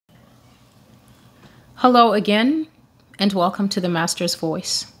Hello again, and welcome to the Master's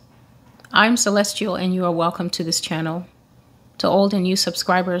Voice. I'm Celestial, and you are welcome to this channel. To old and new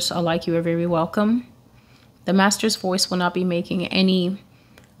subscribers alike, you are very welcome. The Master's Voice will not be making any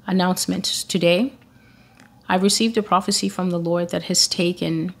announcements today. I've received a prophecy from the Lord that has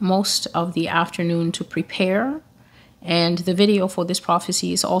taken most of the afternoon to prepare, and the video for this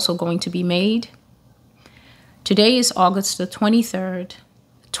prophecy is also going to be made. Today is August the 23rd,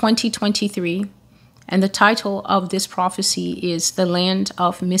 2023. And the title of this prophecy is The Land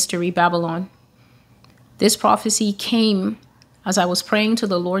of Mystery Babylon. This prophecy came as I was praying to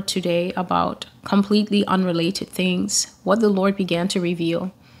the Lord today about completely unrelated things, what the Lord began to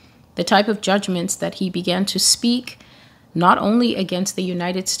reveal, the type of judgments that he began to speak, not only against the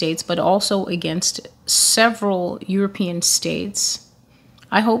United States, but also against several European states.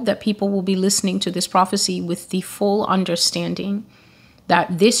 I hope that people will be listening to this prophecy with the full understanding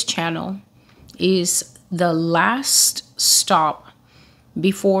that this channel is the last stop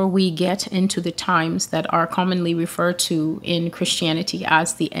before we get into the times that are commonly referred to in Christianity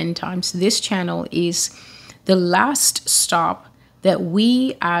as the end times. This channel is the last stop that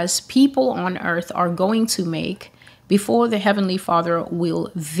we as people on earth are going to make before the Heavenly Father will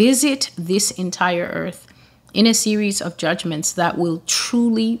visit this entire earth in a series of judgments that will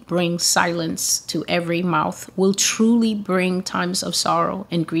truly bring silence to every mouth, will truly bring times of sorrow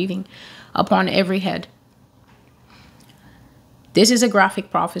and grieving upon every head. This is a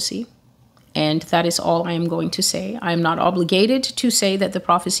graphic prophecy, and that is all I am going to say. I am not obligated to say that the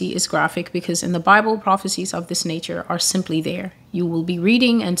prophecy is graphic, because in the Bible, prophecies of this nature are simply there. You will be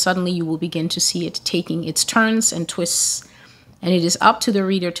reading, and suddenly you will begin to see it taking its turns and twists, and it is up to the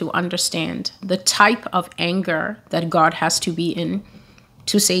reader to understand the type of anger that God has to be in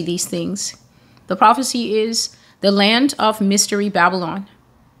to say these things. The prophecy is The Land of Mystery Babylon,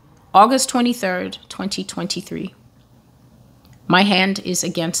 August 23rd, 2023. My hand is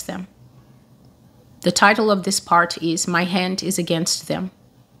against them. The title of this part is My Hand is Against Them.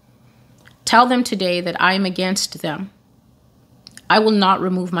 Tell them today that I am against them. I will not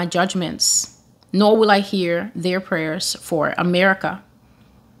remove my judgments, nor will I hear their prayers for America.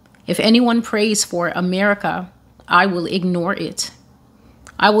 If anyone prays for America, I will ignore it.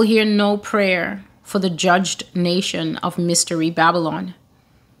 I will hear no prayer for the judged nation of Mystery Babylon.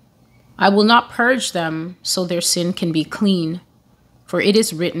 I will not purge them so their sin can be clean, for it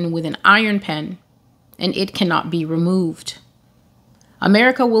is written with an iron pen, and it cannot be removed.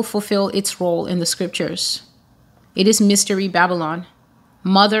 America will fulfill its role in the scriptures. It is Mystery Babylon,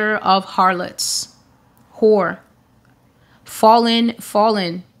 mother of harlots, whore. Fallen,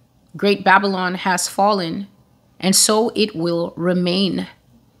 fallen, great Babylon has fallen, and so it will remain.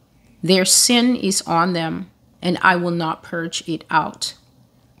 Their sin is on them, and I will not purge it out.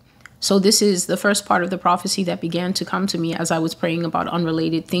 So this is the first part of the prophecy that began to come to me as I was praying about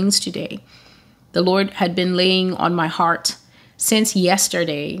unrelated things today. The Lord had been laying on my heart since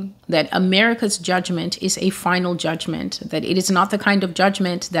yesterday that America's judgment is a final judgment, that it is not the kind of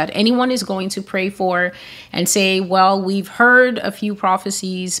judgment that anyone is going to pray for and say, well, we've heard a few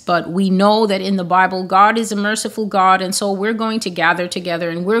prophecies, but we know that in the Bible, God is a merciful God, and so we're going to gather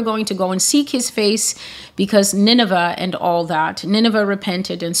together and we're going to go and seek his face because Nineveh and all that. Nineveh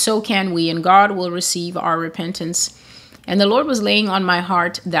repented, and so can we, and God will receive our repentance. And the Lord was laying on my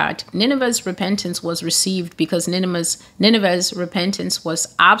heart that Nineveh's repentance was received because Nineveh's repentance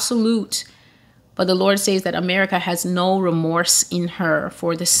was absolute. But the Lord says that America has no remorse in her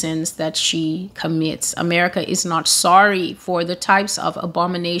for the sins that she commits. America is not sorry for the types of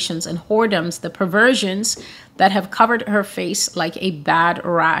abominations and whoredoms, the perversions that have covered her face like a bad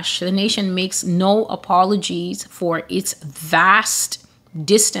rash. The nation makes no apologies for its vast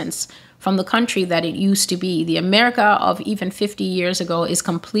distance from the country that it used to be. The America of even 50 years ago is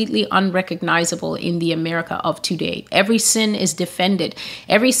completely unrecognizable in the America of today. Every sin is defended.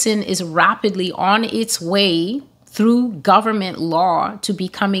 Every sin is rapidly on its way through government law to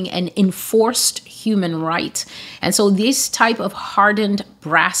becoming an enforced human right. And so this type of hardened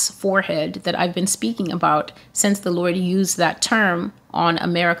brass forehead that I've been speaking about since the Lord used that term on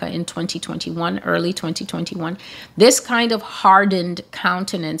America in 2021, early 2021, this kind of hardened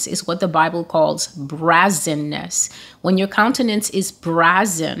countenance is what the Bible calls brazenness. When your countenance is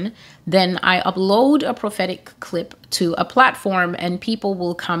brazen, then I upload a prophetic clip to a platform and people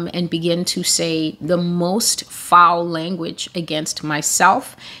will come and begin to say the most foul language against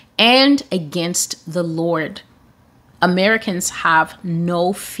myself and against the Lord. Americans have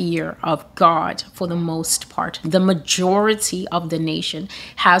no fear of God for the most part. The majority of the nation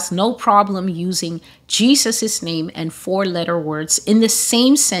has no problem using Jesus's name and four-letter words in the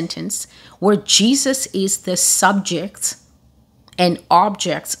same sentence where Jesus is the subject and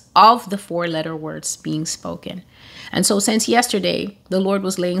object of the four-letter words being spoken. And so since yesterday, the Lord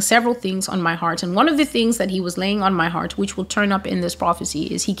was laying several things on my heart. And one of the things that he was laying on my heart, which will turn up in this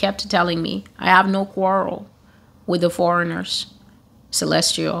prophecy, is he kept telling me, I have no quarrel with the foreigners,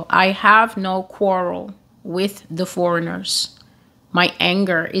 Celestial. I have no quarrel with the foreigners. My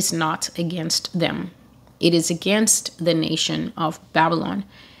anger is not against them. It is against the nation of Babylon.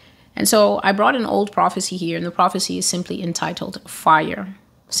 And so I brought an old prophecy here, and the prophecy is simply entitled Fire.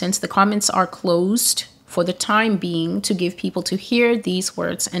 Since the comments are closed for the time being to give people to hear these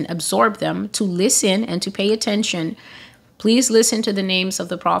words and absorb them, to listen and to pay attention, please listen to the names of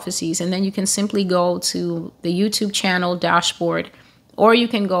the prophecies, and then you can simply go to the YouTube channel dashboard, or you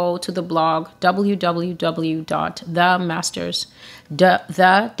can go to the blog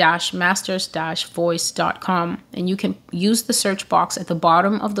www.the-masters-voice.com, and you can use the search box at the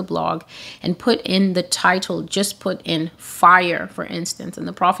bottom of the blog and put in the title. Just put in fire, for instance, and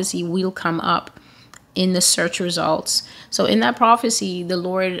the prophecy will come up in the search results. So in that prophecy, the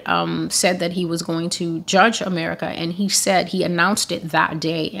Lord said that he was going to judge America, and he announced it that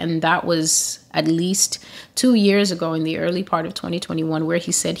day. And that was at least 2 years ago in the early part of 2021, where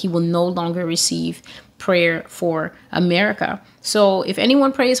he said he will no longer receive prayer for America. So if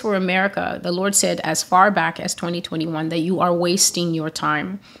anyone prays for America, the Lord said as far back as 2021 that you are wasting your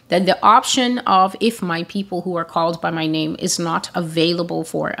time, that the option of if my people who are called by my name is not available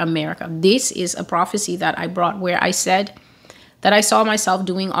for America. This is a prophecy that I brought where I said that I saw myself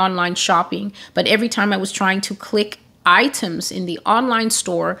doing online shopping, but every time I was trying to click items in the online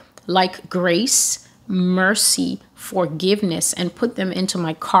store like grace, mercy, forgiveness, and put them into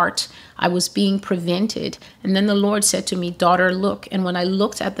my cart, I was being prevented. And then the Lord said to me, daughter, look. And when I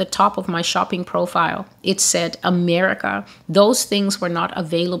looked at the top of my shopping profile, it said America. Those things were not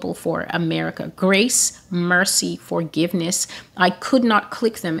available for America. Grace, mercy, forgiveness. I could not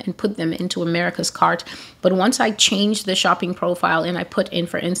click them and put them into America's cart. But once I changed the shopping profile and I put in,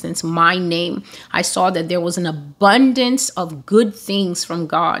 for instance, my name, I saw that there was an abundance of good things from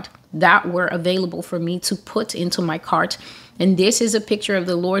God that were available for me to put into my cart. And this is a picture of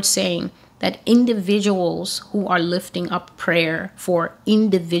the Lord saying that individuals who are lifting up prayer for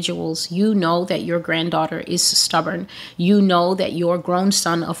individuals, you know that your granddaughter is stubborn. You know that your grown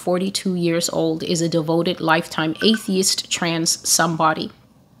son of 42 years old is a devoted lifetime atheist trans somebody.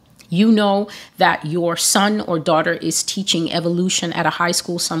 You know that your son or daughter is teaching evolution at a high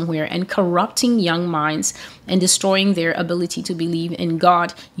school somewhere and corrupting young minds and destroying their ability to believe in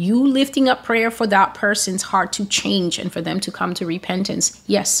God. You lifting up prayer for that person's heart to change and for them to come to repentance.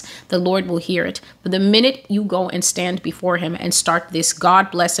 Yes, the Lord will hear it. But the minute you go and stand before him and start this, God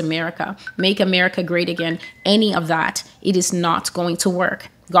bless America, make America great again, any of that, it is not going to work.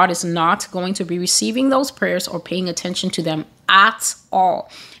 God is not going to be receiving those prayers or paying attention to them at all.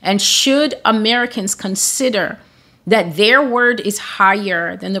 And should Americans consider that their word is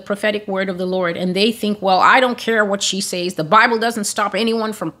higher than the prophetic word of the Lord, and they think, well, I don't care what she says, the Bible doesn't stop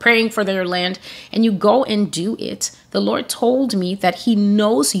anyone from praying for their land, and you go and do it, the Lord told me that he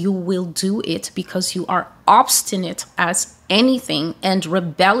knows you will do it because you are obstinate as anything and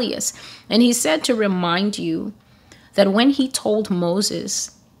rebellious. And he said to remind you that when he told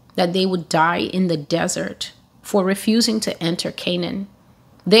Moses that they would die in the desert for refusing to enter Canaan,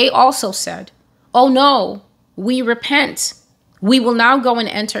 they also said, oh no, we repent. We will now go and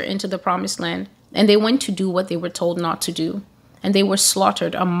enter into the promised land. And they went to do what they were told not to do. And they were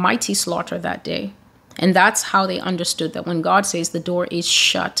slaughtered, a mighty slaughter that day. And that's how they understood that when God says the door is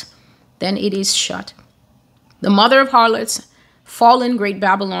shut, then it is shut. The mother of harlots, fallen great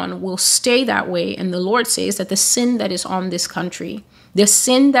Babylon, will stay that way. And the Lord says that the sin that is on this country, the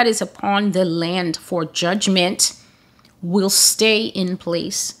sin that is upon the land for judgment, will stay in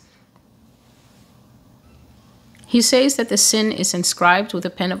place. He says that the sin is inscribed with a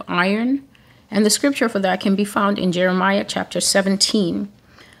pen of iron, and the scripture for that can be found in Jeremiah chapter 17.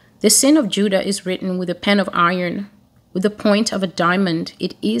 The sin of Judah is written with a pen of iron, with the point of a diamond.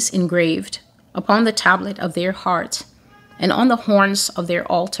 It is engraved upon the tablet of their heart and on the horns of their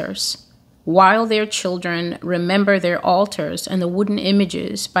altars, while their children remember their altars and the wooden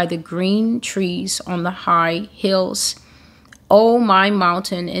images by the green trees on the high hills. O my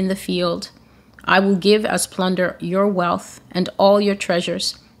mountain in the field, I will give as plunder your wealth and all your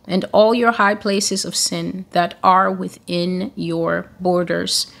treasures and all your high places of sin that are within your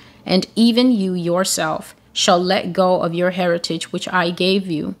borders, and even you yourself shall let go of your heritage which I gave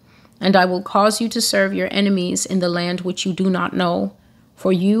you, and I will cause you to serve your enemies in the land which you do not know,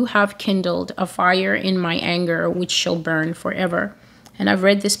 for you have kindled a fire in my anger which shall burn forever. And I've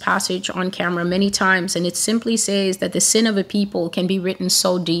read this passage on camera many times, and it simply says that the sin of a people can be written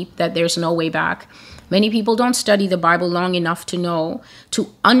so deep that there's no way back. Many people don't study the Bible long enough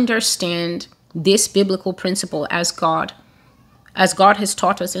to understand this biblical principle as God has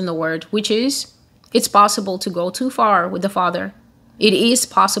taught us in the Word, which is, it's possible to go too far with the Father. It is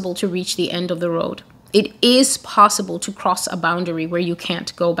possible to reach the end of the road. It is possible to cross a boundary where you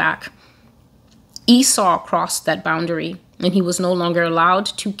can't go back. Esau crossed that boundary, and he was no longer allowed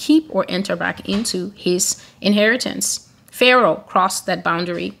to keep or enter back into his inheritance. Pharaoh crossed that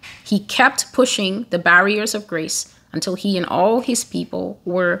boundary. He kept pushing the barriers of grace until he and all his people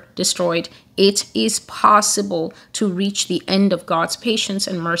were destroyed. It is possible to reach the end of God's patience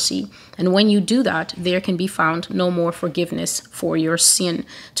and mercy. And when you do that, there can be found no more forgiveness for your sin.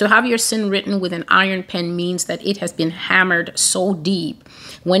 To have your sin written with an iron pen means that it has been hammered so deep.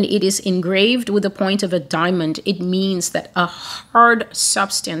 When it is engraved with the point of a diamond, it means that a hard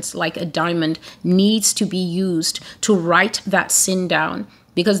substance like a diamond needs to be used to write that sin down,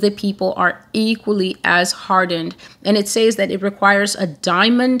 because the people are equally as hardened. And it says that it requires a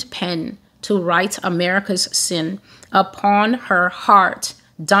diamond pen to write America's sin upon her heart.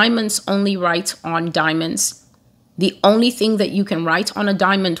 Diamonds only write on diamonds. The only thing that you can write on a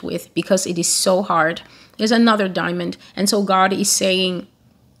diamond with, because it is so hard, is another diamond. And so God is saying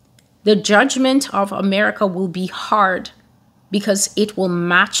the judgment of America will be hard because it will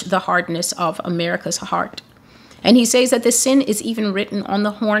match the hardness of America's heart. And he says that the sin is even written on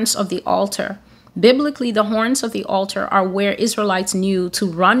the horns of the altar. Biblically, the horns of the altar are where Israelites knew to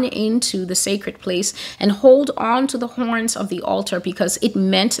run into the sacred place and hold on to the horns of the altar, because it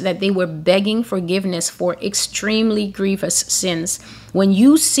meant that they were begging forgiveness for extremely grievous sins. When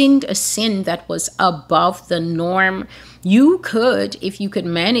you sinned a sin that was above the norm, you could, if you could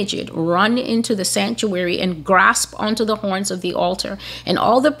manage it, run into the sanctuary and grasp onto the horns of the altar. And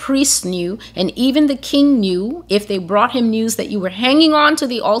all the priests knew, and even the king knew, if they brought him news that you were hanging on to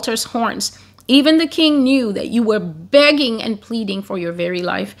the altar's horns, even the king knew that you were begging and pleading for your very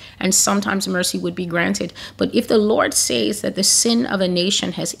life, and sometimes mercy would be granted. But if the Lord says that the sin of a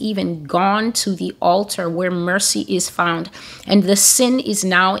nation has even gone to the altar where mercy is found, and the sin is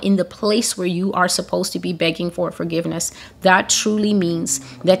now in the place where you are supposed to be begging for forgiveness, that truly means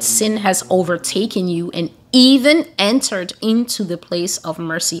that sin has overtaken you and even entered into the place of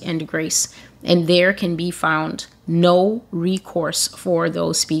mercy and grace. And there can be found no recourse for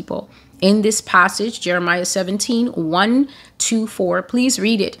those people. In this passage, Jeremiah 17, 1-4, please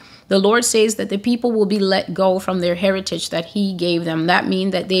read it. The Lord says that the people will be let go from their heritage that he gave them. That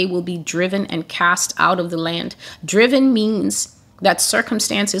means that they will be driven and cast out of the land. Driven means that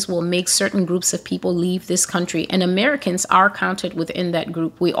circumstances will make certain groups of people leave this country, and Americans are counted within that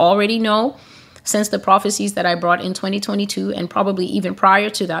group. We already know, since the prophecies that I brought in 2022 and probably even prior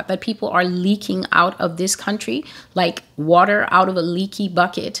to that, that people are leaking out of this country like water out of a leaky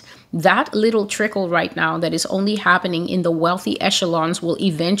bucket. That little trickle right now that is only happening in the wealthy echelons will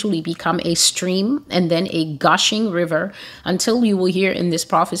eventually become a stream and then a gushing river, until you will hear in this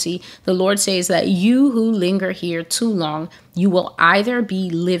prophecy, the Lord says that you who linger here too long, you will either be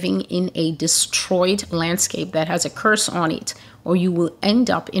living in a destroyed landscape that has a curse on it, or you will end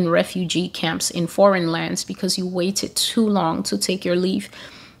up in refugee camps in foreign lands because you waited too long to take your leave.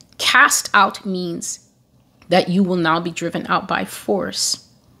 Cast out means that you will now be driven out by force.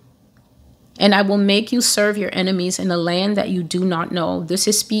 And I will make you serve your enemies in a land that you do not know. This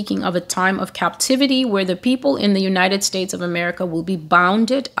is speaking of a time of captivity where the people in the United States of America will be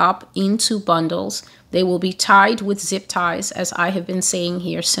bounded up into bundles. They will be tied with zip ties, as I have been saying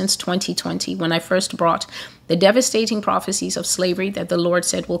here since 2020, when I first brought the devastating prophecies of slavery that the Lord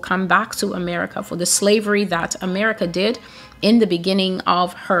said will come back to America, for the slavery that America did in the beginning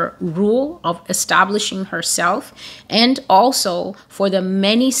of her rule of establishing herself, and also for the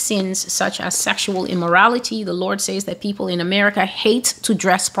many sins such as sexual immorality. The Lord says that people in America hate to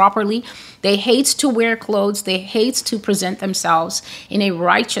dress properly. They hate to wear clothes. They hate to present themselves in a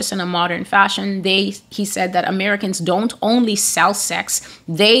righteous and a modern fashion. He said that Americans don't only sell sex,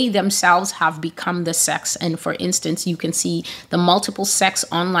 they themselves have become the sex. And for instance, you can see the multiple sex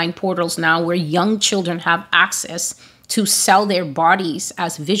online portals now where young children have access to sell their bodies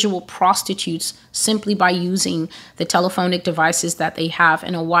as visual prostitutes simply by using the telephonic devices that they have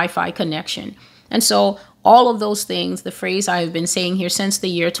and a Wi-Fi connection. And so all of those things, the phrase I have been saying here since the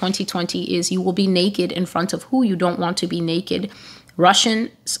year 2020 is, you will be naked in front of who you don't want to be naked.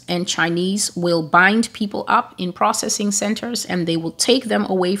 Russians and Chinese will bind people up in processing centers, and they will take them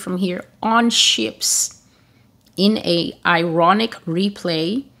away from here on ships in a ironic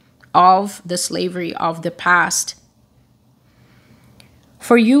replay of the slavery of the past.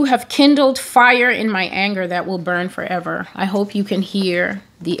 For you have kindled fire in my anger that will burn forever. I hope you can hear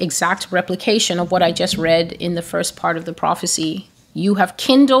the exact replication of what I just read in the first part of the prophecy. You have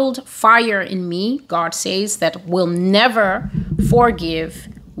kindled fire in me, God says, that will never forgive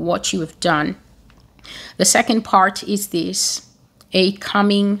what you have done. The second part is this: a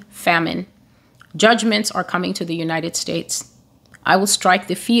coming famine. Judgments are coming to the United States. I will strike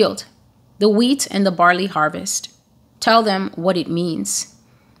the field, the wheat and the barley harvest. Tell them what it means.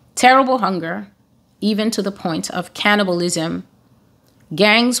 Terrible hunger, even to the point of cannibalism.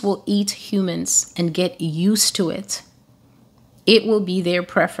 Gangs will eat humans and get used to it. It will be their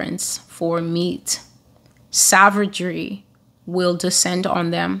preference for meat. Savagery will descend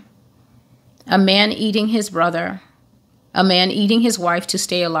on them. A man eating his brother, a man eating his wife to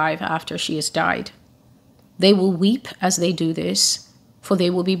stay alive after she has died. They will weep as they do this, for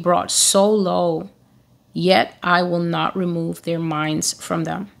they will be brought so low, yet I will not remove their minds from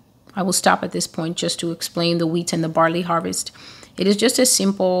them. I will stop at this point just to explain the wheat and the barley harvest. It is just a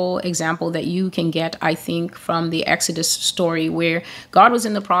simple example that you can get, I think, from the Exodus story, where God was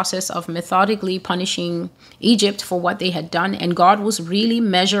in the process of methodically punishing Egypt for what they had done, and God was really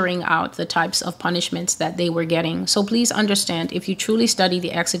measuring out the types of punishments that they were getting. So please understand, if you truly study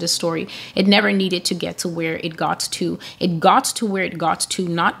the Exodus story, it never needed to get to where it got to. It got to where it got to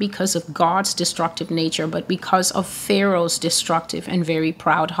not because of God's destructive nature, but because of Pharaoh's destructive and very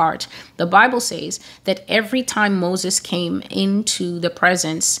proud heart. The Bible says that every time Moses came into the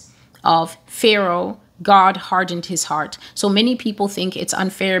presence of Pharaoh, God hardened his heart. So many people think it's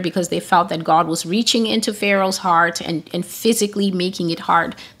unfair because they felt that God was reaching into Pharaoh's heart and physically making it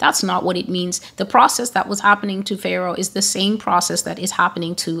hard. That's not what it means. The process that was happening to Pharaoh is the same process that is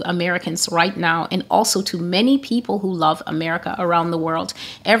happening to Americans right now, and also to many people who love America around the world.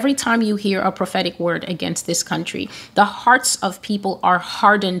 Every time you hear a prophetic word against this country, the hearts of people are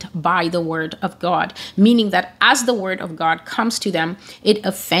hardened by the word of God, meaning that as the word of God comes to them, it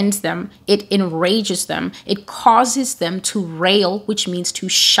offends them, it enrages them. It causes them to rail, which means to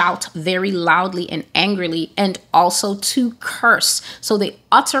shout very loudly and angrily, and also to curse. So they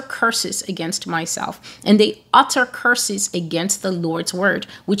utter curses against myself, and they utter curses against the Lord's word,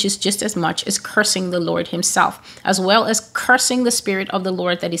 which is just as much as cursing the Lord himself, as well as cursing the Spirit of the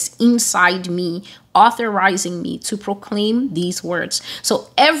Lord that is inside me, authorizing me to proclaim these words. So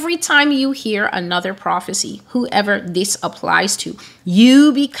every time you hear another prophecy, whoever this applies to,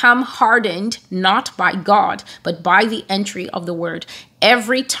 you become hardened, not by God, but by the entry of the word.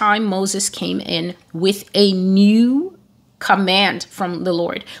 Every time Moses came in with a new command from the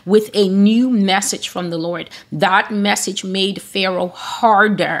Lord, with a new message from the Lord, that message made Pharaoh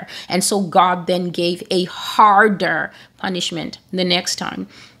harder. And so God then gave a harder punishment the next time.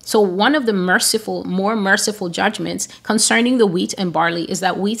 So one of the more merciful judgments concerning the wheat and barley is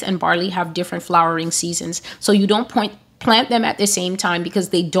that wheat and barley have different flowering seasons. So you don't plant them at the same time because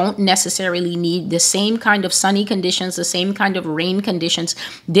they don't necessarily need the same kind of sunny conditions, the same kind of rain conditions.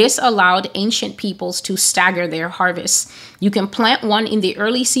 This allowed ancient peoples to stagger their harvests. You can plant one in the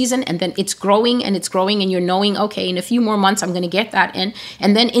early season, and then it's growing and it's growing, and you're knowing, okay, in a few more months, I'm going to get that in.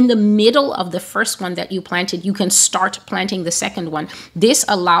 And then in the middle of the first one that you planted, you can start planting the second one. This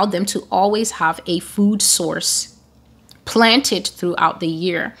allowed them to always have a food source planted throughout the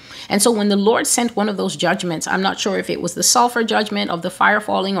year. And so when the Lord sent one of those judgments, I'm not sure if it was the sulfur judgment of the fire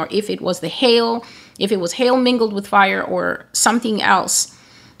falling, or if it was the hail, if it was hail mingled with fire or something else.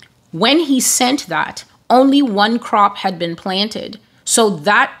 When he sent that, only one crop had been planted. So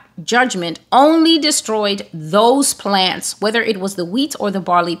that judgment only destroyed those plants, whether it was the wheat or the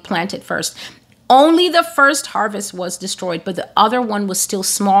barley planted first. Only the first harvest was destroyed, but the other one was still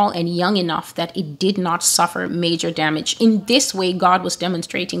small and young enough that it did not suffer major damage. In this way, God was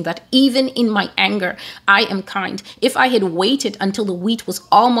demonstrating that even in my anger, I am kind. If I had waited until the wheat was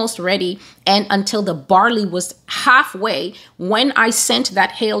almost ready and until the barley was halfway, when I sent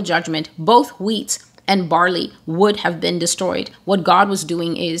that hail judgment, both wheat and barley would have been destroyed. What God was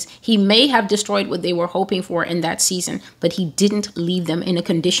doing is he may have destroyed what they were hoping for in that season, but he didn't leave them in a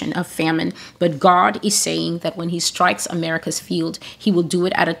condition of famine. But God is saying that when he strikes America's field, he will do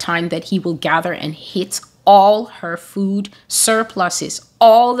it at a time that he will gather and hit all her food surpluses,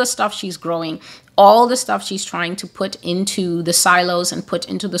 all the stuff she's growing, all the stuff she's trying to put into the silos and put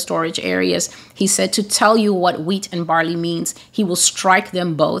into the storage areas. He said to tell you what wheat and barley means. He will strike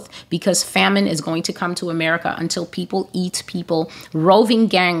them both because famine is going to come to America until people eat people. Roving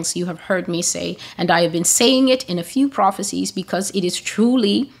gangs, you have heard me say, and I have been saying it in a few prophecies because it is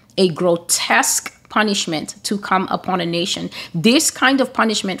truly a grotesque punishment to come upon a nation. This kind of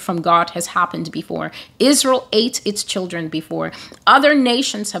punishment from God has happened before. Israel ate its children before. Other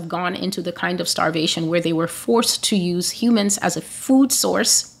nations have gone into the kind of starvation where they were forced to use humans as a food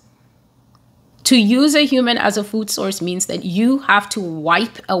source. To use a human as a food source means that you have to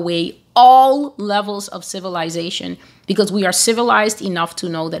wipe away all levels of civilization because we are civilized enough to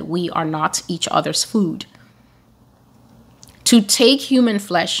know that we are not each other's food. To take human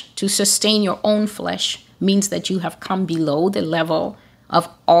flesh, to sustain your own flesh, means that you have come below the level of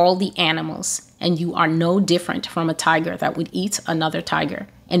all the animals, and you are no different from a tiger that would eat another tiger.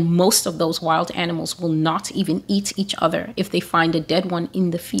 And most of those wild animals will not even eat each other if they find a dead one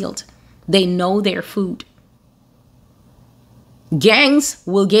in the field. They know their food. Gangs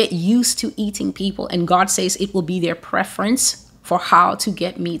will get used to eating people, and God says it will be their preference for how to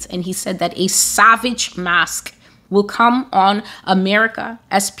get meat. And he said that a savage mask will come on America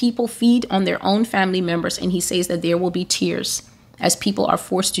as people feed on their own family members. And he says that there will be tears as people are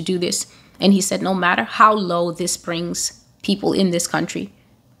forced to do this. And he said, no matter how low this brings people in this country,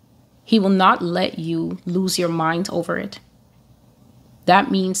 he will not let you lose your mind over it. That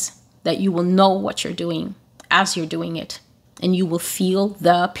means that you will know what you're doing as you're doing it. And you will feel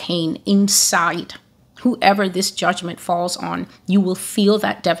the pain inside. Whoever this judgment falls on, you will feel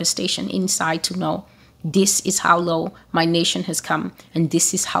that devastation inside to know this is how low my nation has come, and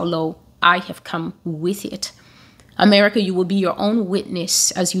this is how low I have come with it. America, you will be your own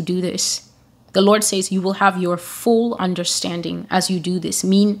witness as you do this. The Lord says you will have your full understanding as you do this,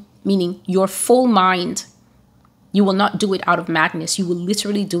 meaning your full mind. You will not do it out of madness. You will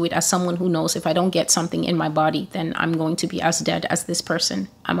literally do it as someone who knows if I don't get something in my body, then I'm going to be as dead as this person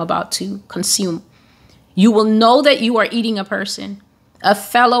I'm about to consume. You will know that you are eating a person, a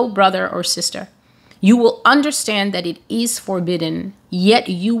fellow brother or sister. You will understand that it is forbidden, yet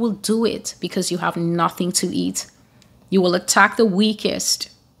you will do it because you have nothing to eat. You will attack the weakest,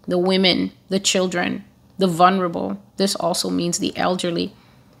 the women, the children, the vulnerable. This also means the elderly.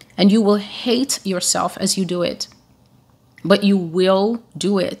 And you will hate yourself as you do it, but you will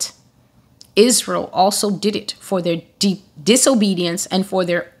do it. Israel also did it for their deep disobedience and for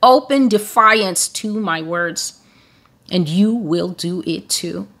their open defiance to my words. And you will do it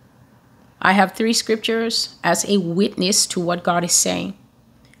too. I have 3 scriptures as a witness to what God is saying.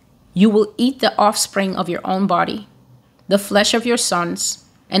 You will eat the offspring of your own body, the flesh of your sons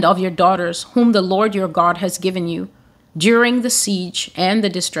and of your daughters, whom the Lord your God has given you, during the siege and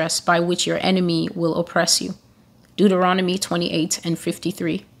the distress by which your enemy will oppress you. Deuteronomy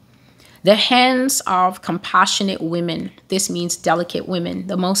 28:53. The hands of compassionate women, this means delicate women,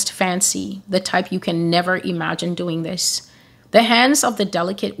 the most fancy, the type you can never imagine doing this. The hands of the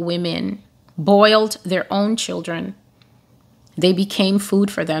delicate women boiled their own children. They became food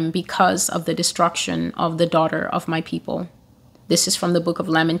for them because of the destruction of the daughter of my people. This is from the book of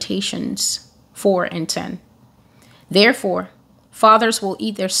Lamentations 4:10. Therefore, fathers will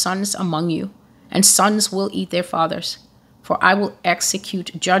eat their sons among you, and sons will eat their fathers. For I will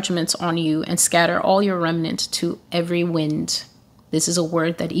execute judgments on you and scatter all your remnant to every wind. This is a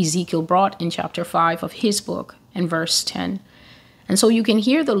word that Ezekiel brought in chapter 5 of his book and verse 10. And so you can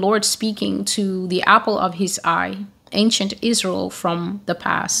hear the Lord speaking to the apple of his eye, ancient Israel from the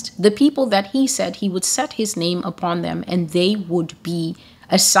past, the people that he said he would set his name upon them, and they would be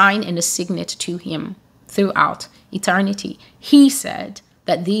a sign and a signet to him throughout eternity. He said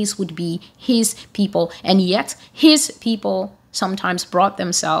that these would be his people, and yet his people sometimes brought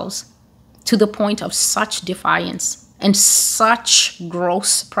themselves to the point of such defiance and such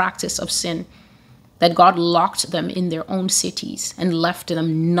gross practice of sin that God locked them in their own cities and left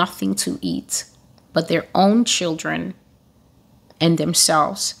them nothing to eat but their own children and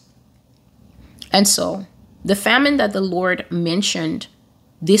themselves. And so the famine that the Lord mentioned,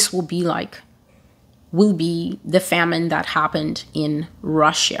 this will be the famine that happened in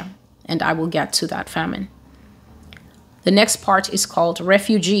Russia. And I will get to that famine. The next part is called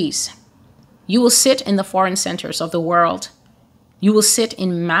refugees. You will sit in the foreign centers of the world. You will sit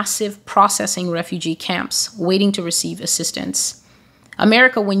in massive processing refugee camps waiting to receive assistance.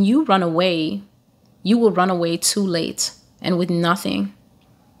 America, when you run away, you will run away too late and with nothing.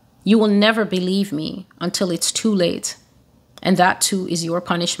 You will never believe me until it's too late. And that too is your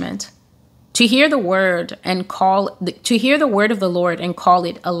punishment. To hear the word of the Lord and call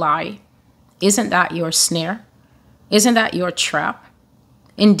it a lie Isn't that your snare? Isn't that your trap?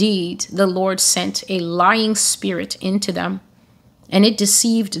 Indeed, the Lord sent a lying spirit into them, and it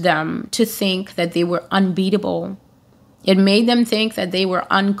deceived them to think that they were unbeatable. It made them think that they were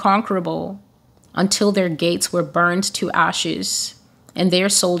unconquerable until their gates were burned to ashes and their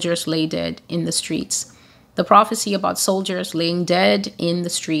soldiers lay dead in the streets. The prophecy about soldiers laying dead in the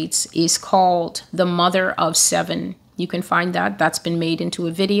streets is called the Mother of Seven. You can find that. That's been made into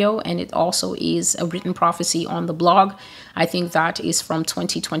a video, and it also is a written prophecy on the blog. I think that is from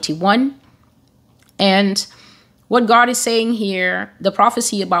 2021. And what God is saying here, the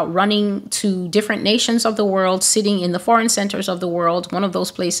prophecy about running to different nations of the world, sitting in the foreign centers of the world, one of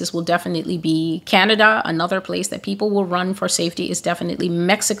those places will definitely be Canada. Another place that people will run for safety is definitely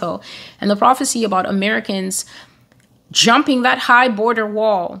Mexico. And the prophecy about Americans jumping that high border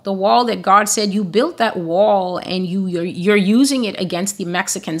wall, the wall that God said you built that wall, and you're using it against the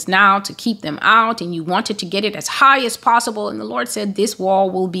Mexicans now to keep them out, and you wanted to get it as high as possible. And the Lord said this wall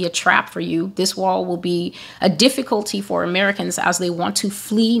will be a trap for you. This wall will be a difficulty for Americans as they want to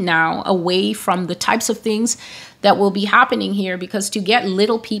flee now away from the types of things that will be happening here, because to get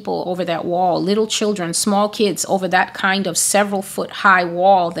little people over that wall, little children, small kids over that kind of several foot high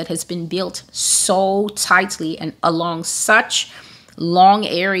wall that has been built so tightly and along such long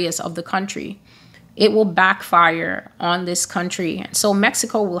areas of the country, it will backfire on this country. So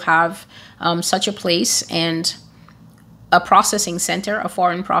Mexico will have such a place and a processing center, a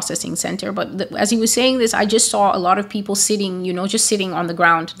foreign processing center. But as he was saying this, I just saw a lot of people sitting, just sitting on the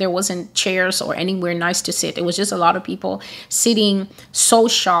ground. There wasn't chairs or anywhere nice to sit. It was just a lot of people sitting, so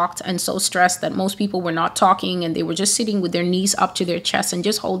shocked and so stressed that most people were not talking, and they were just sitting with their knees up to their chest and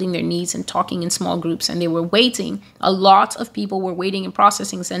just holding their knees and talking in small groups. And they were waiting. A lot of people were waiting in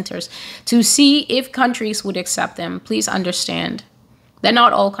processing centers to see if countries would accept them. Please understand that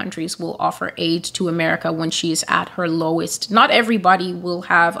not all countries will offer aid to America when she is at her lowest. Not everybody will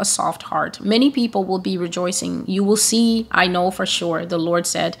have a soft heart. Many people will be rejoicing. You will see, I know for sure, the Lord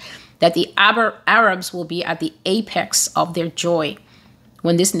said that the Arabs will be at the apex of their joy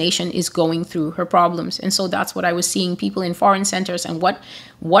when this nation is going through her problems. And so that's what I was seeing, people in foreign centers. And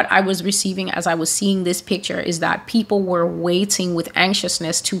what I was receiving as I was seeing this picture is that people were waiting with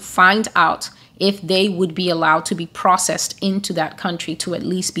anxiousness to find out if they would be allowed to be processed into that country to at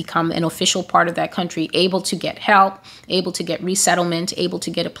least become an official part of that country, able to get help, able to get resettlement, able to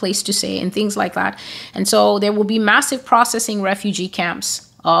get a place to stay and things like that. And so there will be massive processing refugee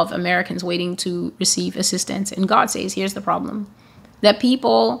camps of Americans waiting to receive assistance. And God says, here's the problem, that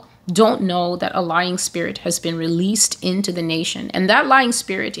people don't know that a lying spirit has been released into the nation. And that lying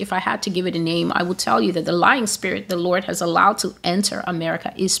spirit, if I had to give it a name, I would tell you that the lying spirit the Lord has allowed to enter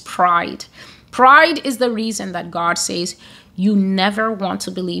America is pride. Pride is the reason that God says you never want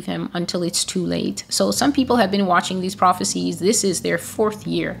to believe him until it's too late. So some people have been watching these prophecies. This is their 4th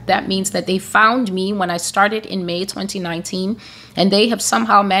year. That means that they found me when I started in May 2019, and they have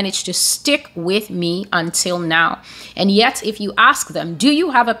somehow managed to stick with me until now. And yet, if you ask them, do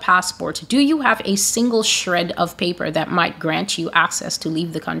you have a passport? Do you have a single shred of paper that might grant you access to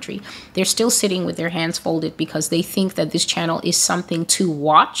leave the country? They're still sitting with their hands folded because they think that this channel is something to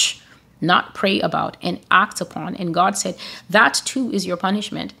watch, not pray about and act upon. And God said, that too is your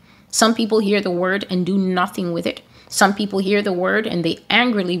punishment. Some people hear the word and do nothing with it. Some people hear the word and they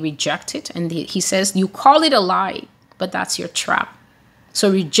angrily reject it. And he says, you call it a lie, but that's your trap. So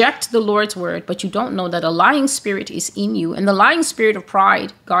reject the Lord's word, but you don't know that a lying spirit is in you. And the lying spirit of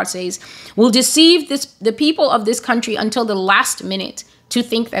pride, God says, will deceive the people of this country until the last minute to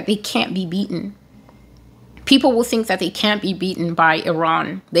think that they can't be beaten. People will think that they can't be beaten by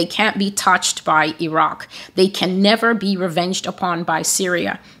Iran. They can't be touched by Iraq. They can never be revenged upon by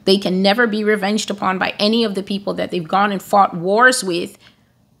Syria. They can never be revenged upon by any of the people that they've gone and fought wars with.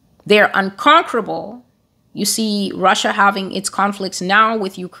 They're unconquerable. You see Russia having its conflicts now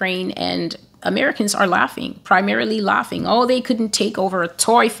with Ukraine, and Americans are laughing, primarily laughing. Oh, they couldn't take over a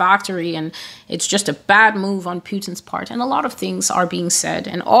toy factory, and it's just a bad move on Putin's part. And a lot of things are being said,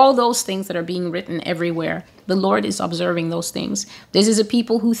 and all those things that are being written everywhere, the Lord is observing those things. This is a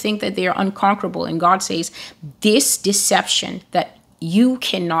people who think that they are unconquerable, and God says, this deception that you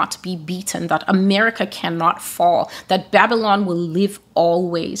cannot be beaten, that America cannot fall, that Babylon will live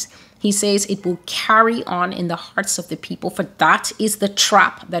always. He says it will carry on in the hearts of the people, for that is the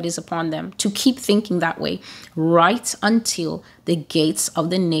trap that is upon them, to keep thinking that way right until the gates of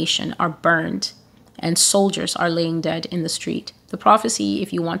the nation are burned and soldiers are laying dead in the street. The prophecy,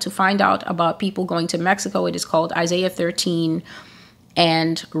 if you want to find out about people going to Mexico, it is called Isaiah 13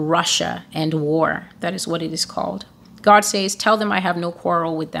 and Russia and war. That is what it is called. God says, tell them I have no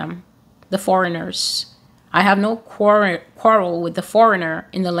quarrel with them. the foreigners. I have no quarrel with the foreigner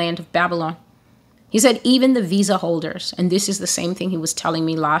in the land of Babylon. He said, even the visa holders, and this is the same thing he was telling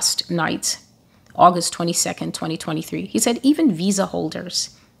me last night, August 22nd, 2023. He said, even visa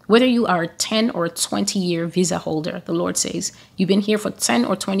holders, whether you are a 10 or a 20-year visa holder, the Lord says, you've been here for 10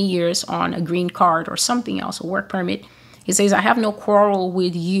 or 20 years on a green card or something else, a work permit. He says, I have no quarrel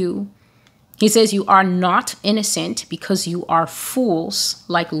with you. He says, you are not innocent because you are fools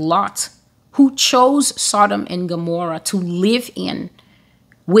like Lot, who chose Sodom and Gomorrah to live in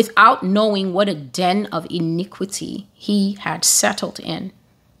without knowing what a den of iniquity he had settled in.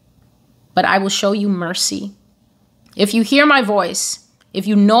 But I will show you mercy. If you hear my voice, if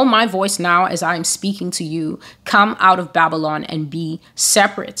you know my voice now as I am speaking to you, come out of Babylon and be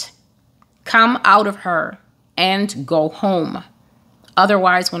separate. Come out of her and go home.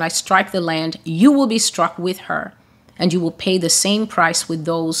 Otherwise, when I strike the land, you will be struck with her, and you will pay the same price with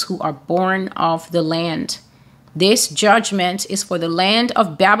those who are born of the land. This judgment is for the land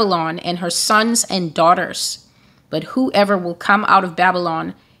of Babylon and her sons and daughters. But whoever will come out of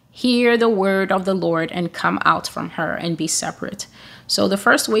Babylon, hear the word of the Lord and come out from her and be separate. So the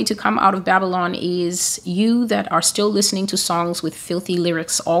first way to come out of Babylon is you that are still listening to songs with filthy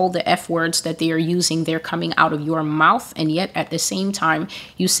lyrics, all the F words that they are using, they're coming out of your mouth. And yet at the same time,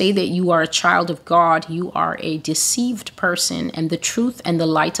 you say that you are a child of God. You are a deceived person, and the truth and the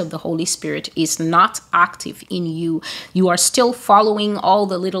light of the Holy Spirit is not active in you. You are still following all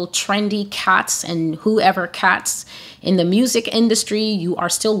the little trendy cats and whoever cats in the music industry. You are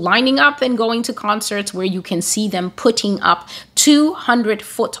still lining up and going to concerts where you can see them putting up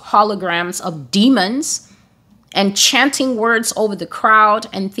 200-foot holograms of demons and chanting words over the crowd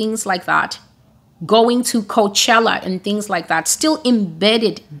and things like that. Going to Coachella and things like that. Still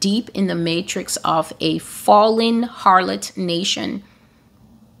embedded deep in the matrix of a fallen harlot nation.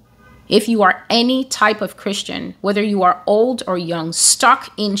 If you are any type of Christian, whether you are old or young, stuck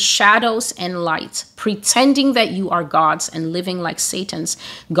in shadows and light, pretending that you are God's and living like Satan's,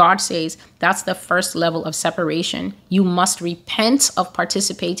 God says that's the first level of separation. You must repent of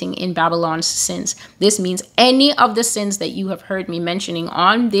participating in Babylon's sins. This means any of the sins that you have heard me mentioning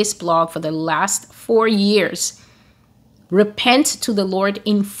on this blog for the last 4 years. Repent to the Lord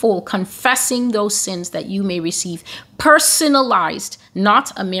in full, confessing those sins that you may receive personalized,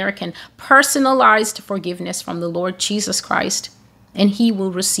 not American, personalized forgiveness from the Lord Jesus Christ, and he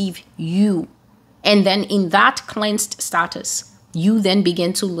will receive you. And then in that cleansed status, you then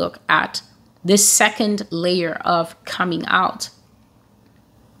begin to look at the second layer of coming out.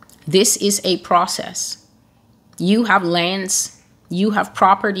 This is a process. You have lands, you have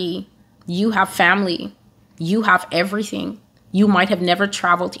property, you have family. You have everything. You might have never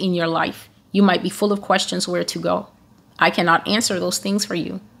traveled in your life. You might be full of questions where to go. I cannot answer those things for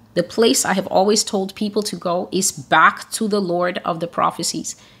you. The place I have always told people to go is back to the Lord of the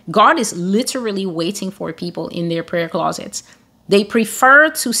prophecies. God is literally waiting for people in their prayer closets. They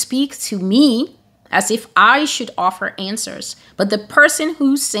prefer to speak to me as if I should offer answers. But the person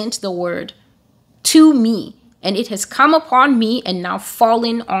who sent the word to me, and it has come upon me and now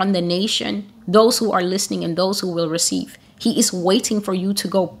fallen on the nation, those who are listening and those who will receive. He is waiting for you to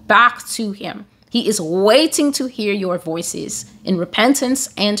go back to him. He is waiting to hear your voices in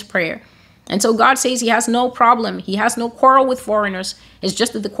repentance and prayer. And so God says he has no problem. He has no quarrel with foreigners. It's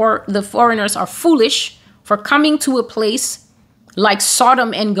just that the foreigners are foolish for coming to a place like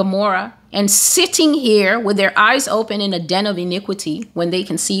Sodom and Gomorrah and sitting here with their eyes open in a den of iniquity when they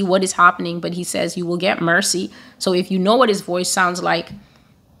can see what is happening. But he says you will get mercy. So if you know what his voice sounds like,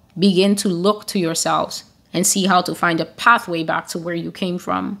 begin to look to yourselves and see how to find a pathway back to where you came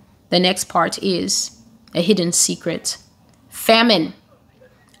from. The next part is a hidden secret. Famine.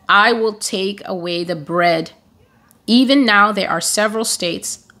 I will take away the bread. Even now, there are several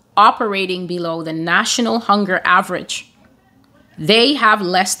states operating below the national hunger average. They have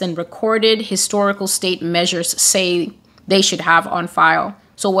less than recorded historical state measures say they should have on file.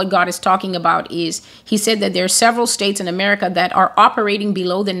 So what God is talking about is, he said that there are several states in America that are operating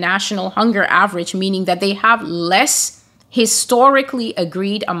below the national hunger average, meaning that they have less historically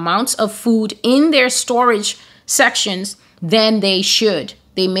agreed amounts of food in their storage sections than they should.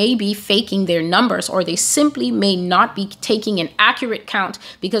 They may be faking their numbers, or they simply may not be taking an accurate count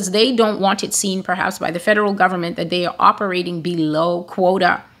because they don't want it seen perhaps by the federal government that they are operating below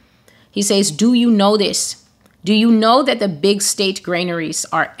quota. He says, do you know this? Do you know that the big state granaries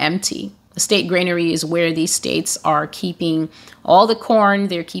are empty? The state granary is where these states are keeping all the corn,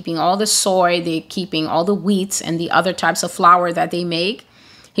 they're keeping all the soy, they're keeping all the wheat and the other types of flour that they make.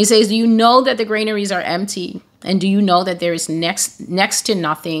 He says, do you know that the granaries are empty? And do you know that there is next to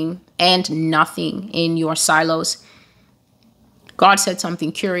nothing and nothing in your silos. God said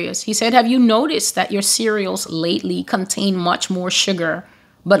something curious. He said, have you noticed that your cereals lately contain much more sugar,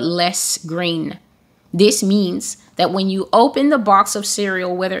 but less grain? This means that when you open the box of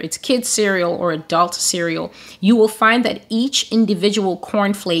cereal, whether it's kids cereal or adult cereal, you will find that each individual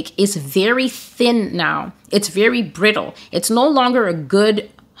cornflake is very thin now. It's very brittle. It's no longer a good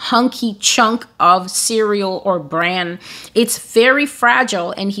hunky chunk of cereal or bran. It's very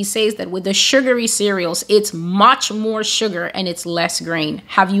fragile. And he says that with the sugary cereals, it's much more sugar and it's less grain.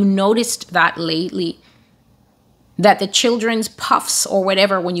 Have you noticed that lately? That the children's puffs or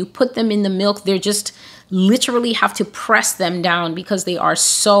whatever, when you put them in the milk, they're just literally have to press them down because they are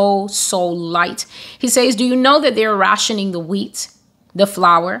so light. He says, do you know that they're rationing the wheat, the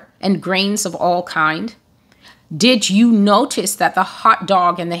flour, and grains of all kind? Did you notice that the hot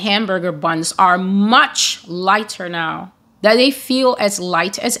dog and the hamburger buns are much lighter now? That they feel as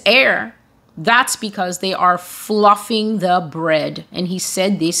light as air? That's because they are fluffing the bread. And he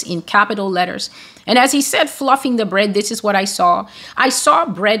said this in capital letters. And as he said, fluffing the bread, this is what I saw. I saw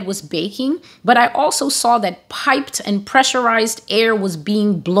bread was baking, but I also saw that piped and pressurized air was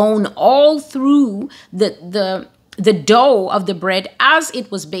being blown all through the dough of the bread as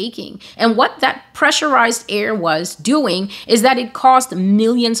it was baking. And what that pressurized air was doing is that it caused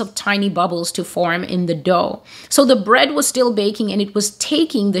millions of tiny bubbles to form in the dough. So the bread was still baking and it was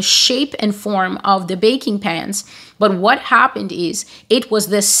taking the shape and form of the baking pans. But what happened is it was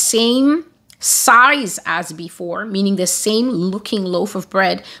the same size as before, meaning the same looking loaf of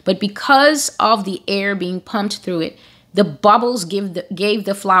bread, but because of the air being pumped through it, the bubbles gave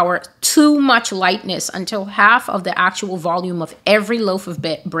the flour too much lightness until half of the actual volume of every loaf of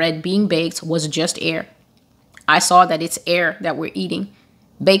bread being baked was just air. I saw that it's air that we're eating.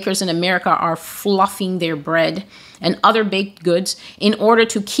 Bakers in America are fluffing their bread and other baked goods in order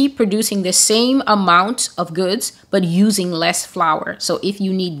to keep producing the same amount of goods, but using less flour. So if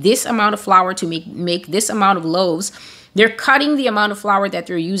you need this amount of flour to make this amount of loaves, they're cutting the amount of flour that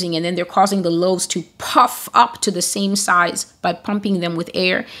they're using, and then they're causing the loaves to puff up to the same size by pumping them with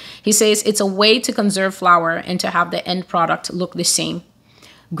air. He says it's a way to conserve flour and to have the end product look the same.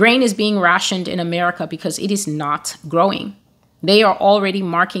 Grain is being rationed in America because it is not growing. They are already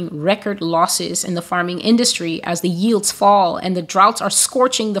marking record losses in the farming industry as the yields fall and the droughts are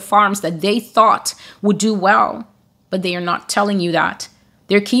scorching the farms that they thought would do well. But they are not telling you that.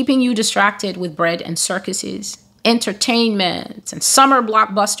 They're keeping you distracted with bread and circuses, entertainment and summer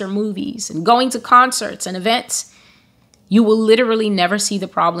blockbuster movies and going to concerts and events. You will literally never see the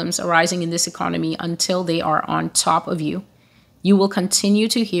problems arising in this economy until they are on top of you. You will continue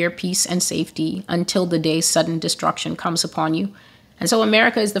to hear peace and safety until the day sudden destruction comes upon you. And so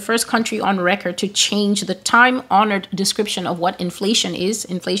America is the first country on record to change the time-honored description of what inflation is.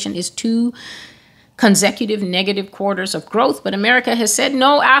 Inflation is 2 consecutive negative quarters of growth, but America has said,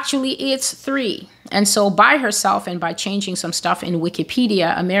 no, actually it's 3. And so by herself and by changing some stuff in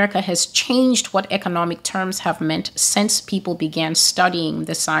Wikipedia, America has changed what economic terms have meant since people began studying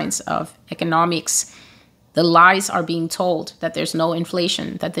the science of economics. The lies are being told that there's no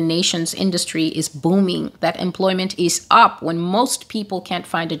inflation, that the nation's industry is booming, that employment is up when most people can't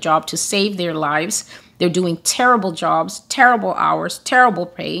find a job to save their lives. They're doing terrible jobs, terrible hours, terrible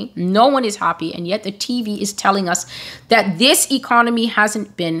pay. No one is happy. And yet the TV is telling us that this economy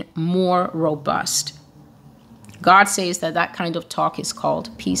hasn't been more robust. God says that that kind of talk is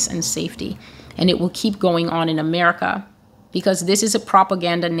called peace and safety. And it will keep going on in America because this is a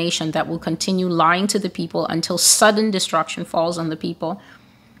propaganda nation that will continue lying to the people until sudden destruction falls on the people.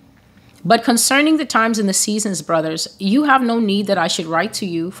 But concerning the times and the seasons, brothers, you have no need that I should write to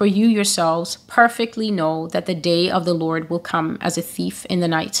you, for you yourselves perfectly know that the day of the Lord will come as a thief in the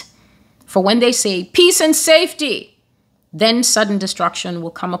night. For when they say peace and safety, then sudden destruction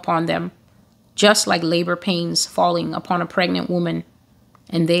will come upon them, just like labor pains falling upon a pregnant woman,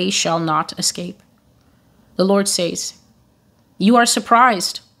 and they shall not escape. The Lord says, you are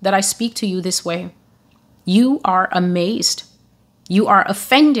surprised that I speak to you this way. You are amazed. You are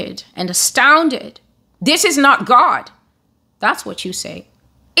offended and astounded. This is not God. That's what you say.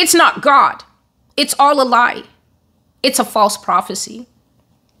 It's not God. It's all a lie. It's a false prophecy.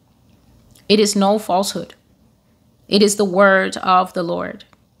 It is no falsehood. It is the word of the Lord.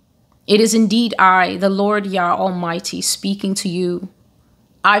 It is indeed I, the Lord Yah Almighty, speaking to you.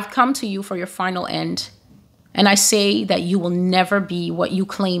 I've come to you for your final end. And I say that you will never be what you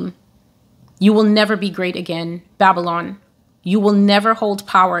claim. You will never be great again, Babylon. You will never hold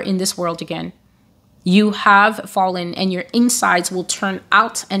power in this world again. You have fallen, and your insides will turn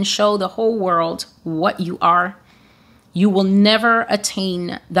out and show the whole world what you are. You will never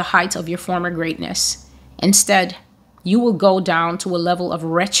attain the height of your former greatness. Instead, you will go down to a level of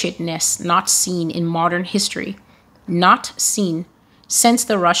wretchedness not seen in modern history, not seen since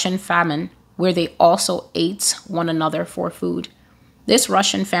the Russian famine, where they also ate one another for food. This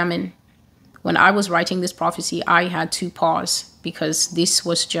Russian famine, when I was writing this prophecy, I had to pause because this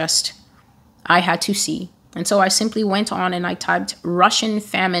was just, I had to see. And so I simply went on and I typed Russian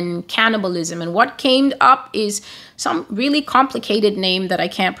famine cannibalism. And what came up is some really complicated name that I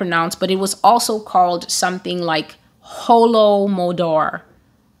can't pronounce, but it was also called something like Holodomor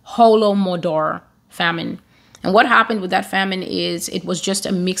famine. And what happened with that famine is it was just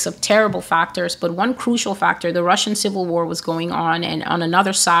a mix of terrible factors. But one crucial factor, the Russian Civil War was going on. And on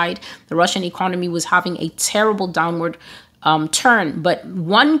another side, the Russian economy was having a terrible downward turn. But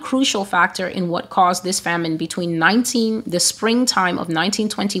one crucial factor in what caused this famine between the springtime of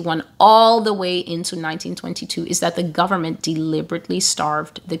 1921 all the way into 1922 is that the government deliberately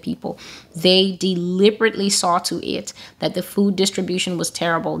starved the people. They deliberately saw to it that the food distribution was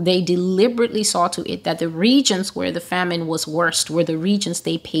terrible. They deliberately saw to it that the regions where the famine was worst were the regions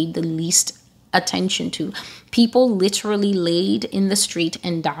they paid the least attention to. People literally laid in the street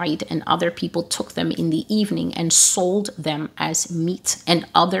and died, and other people took them in the evening and sold them as meat, and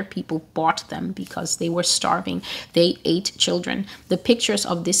other people bought them because they were starving. They ate children. The pictures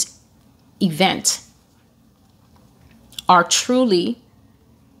of this event are truly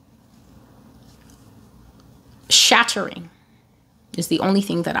shattering, is the only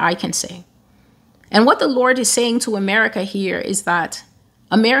thing that I can say. And what the Lord is saying to America here is that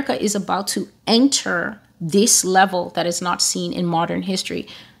America is about to enter this level that is not seen in modern history.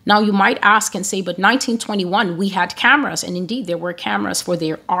 Now, you might ask and say, but 1921, we had cameras. And indeed, there were cameras, for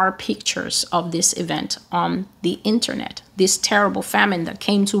there are pictures of this event on the internet, this terrible famine that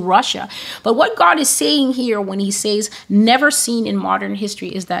came to Russia. But what God is saying here when he says never seen in modern history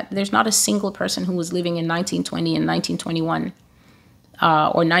is that there's not a single person who was living in 1920 and 1921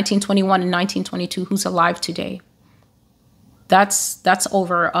 or 1921 and 1922 who's alive today. That's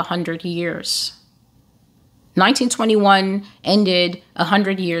over 100 years. 1921 ended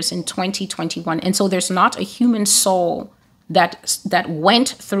 100 years in 2021. And so there's not a human soul that went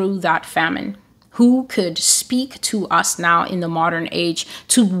through that famine who could speak to us now in the modern age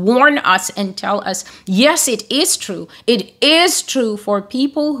to warn us and tell us, yes, it is true. It is true for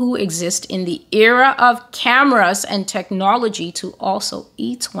people who exist in the era of cameras and technology to also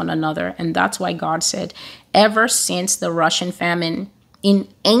eat one another. And that's why God said, ever since the Russian famine in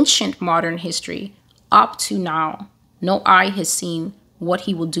ancient modern history up to now, no eye has seen what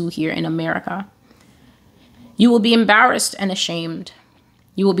he will do here in America. You will be embarrassed and ashamed.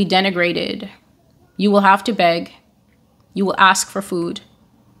 You will be denigrated. You will have to beg. You will ask for food.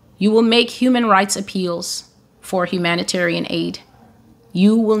 You will make human rights appeals for humanitarian aid.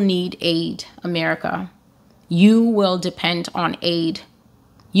 You will need aid, America. You will depend on aid.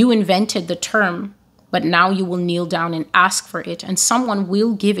 You invented the term, but now you will kneel down and ask for it, and someone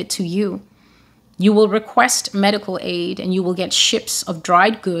will give it to you. You will request medical aid, and you will get ships of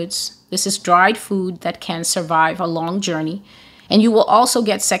dried goods. This is dried food that can survive a long journey. And you will also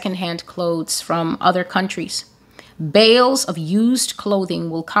get secondhand clothes from other countries. Bales of used clothing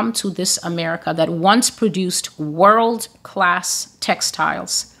will come to this America that once produced world-class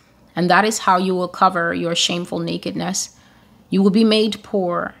textiles. And that is how you will cover your shameful nakedness. You will be made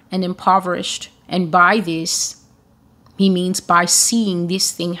poor and impoverished. And by this, he means by seeing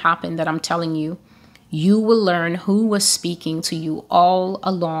this thing happen that I'm telling you, you will learn who was speaking to you all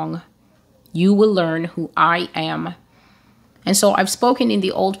along. You will learn who I am. And so I've spoken in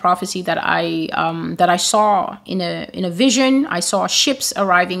the old prophecy that I saw in a vision. I saw ships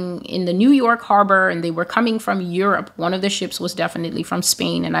arriving in the New York harbor, and they were coming from Europe. One of the ships was definitely from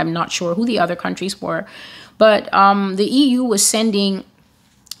Spain, and I'm not sure who the other countries were. But the EU was sending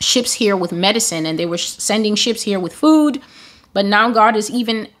ships here with medicine, and they were sending ships here with food. But now God has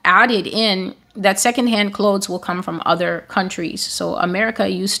even added in that secondhand clothes will come from other countries. So America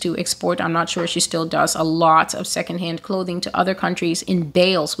used to export, I'm not sure she still does, a lot of secondhand clothing to other countries in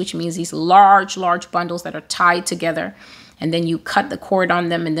bales, which means these large bundles that are tied together. And then you cut the cord on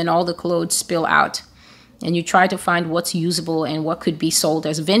them, and then all the clothes spill out. And you try to find what's usable and what could be sold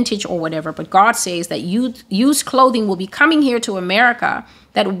as vintage or whatever. But God says that used clothing will be coming here to America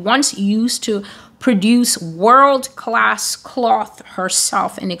that once used to produce world-class cloth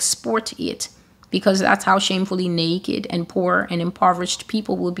herself and export it, because that's how shamefully naked and poor and impoverished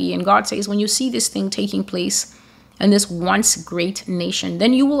people will be. And God says, when you see this thing taking place in this once great nation,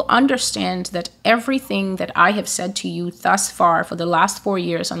 then you will understand that everything that I have said to you thus far for the last 4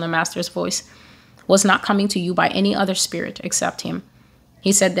 years on the Master's Voice was not coming to you by any other spirit except him.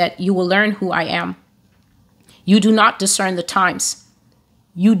 He said that you will learn who I am. You do not discern the times.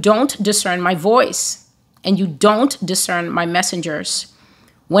 You don't discern my voice, and you don't discern my messengers.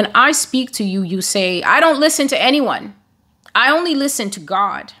 When I speak to you, you say, I don't listen to anyone. I only listen to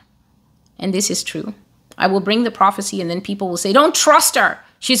God. And this is true. I will bring the prophecy, and then people will say, don't trust her.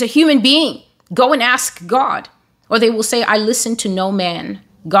 She's a human being. Go and ask God. Or they will say, I listen to no man.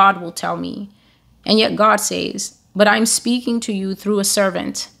 God will tell me. And yet God says, but I'm speaking to you through a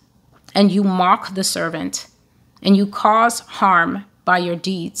servant, and you mock the servant, and you cause harm by your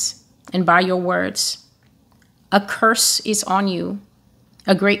deeds and by your words. A curse is on you,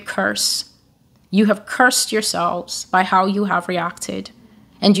 a great curse. You have cursed yourselves by how you have reacted,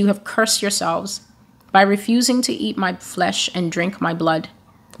 and you have cursed yourselves by refusing to eat my flesh and drink my blood.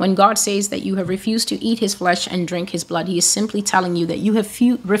 When God says that you have refused to eat his flesh and drink his blood, he is simply telling you that you have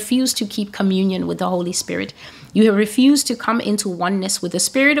refused to keep communion with the Holy Spirit. You have refused to come into oneness with the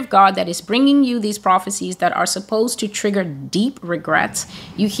Spirit of God that is bringing you these prophecies that are supposed to trigger deep regrets.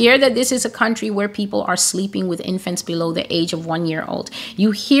 You hear that this is a country where people are sleeping with infants below the age of 1 year old. You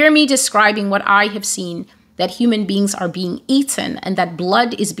hear me describing what I have seen, that human beings are being eaten and that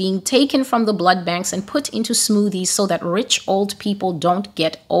blood is being taken from the blood banks and put into smoothies so that rich old people don't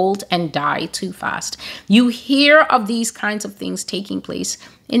get old and die too fast. You hear of these kinds of things taking place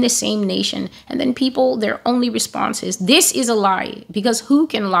in the same nation, and then people, their only response is, this is a lie, because who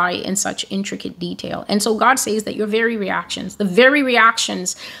can lie in such intricate detail? And so God says that your very reactions, the very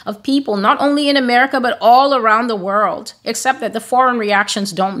reactions of people, not only in America, but all around the world, except that the foreign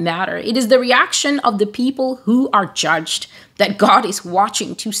reactions don't matter. It is the reaction of the people who are judged that God is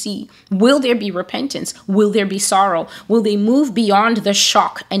watching to see. Will there be repentance? Will there be sorrow? Will they move beyond the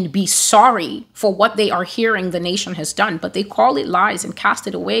shock and be sorry for what they are hearing the nation has done? But they call it lies and cast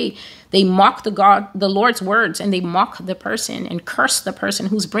it away. They mock the Lord's words, and they mock the person and curse the person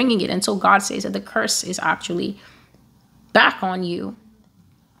who's bringing it. And so God says that the curse is actually back on you.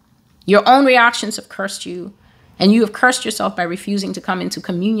 Your own reactions have cursed you, and you have cursed yourself by refusing to come into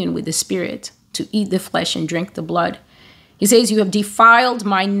communion with the Spirit, to eat the flesh and drink the blood. He says, you have defiled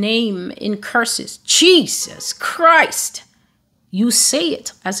my name in curses. Jesus Christ. You say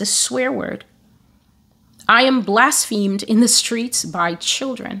it as a swear word. I am blasphemed in the streets by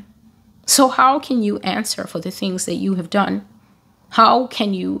children. So how can you answer for the things that you have done? How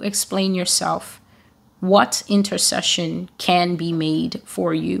can you explain yourself? What intercession can be made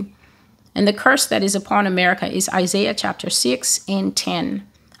for you? And the curse that is upon America is Isaiah chapter 6 and 10.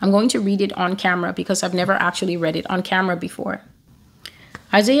 I'm going to read it on camera because I've never actually read it on camera before.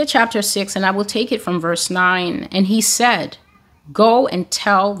 Isaiah chapter 6, and I will take it from verse 9. And he said, go and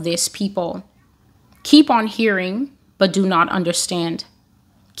tell this people, keep on hearing, but do not understand.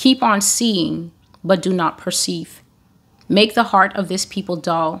 Keep on seeing, but do not perceive. Make the heart of this people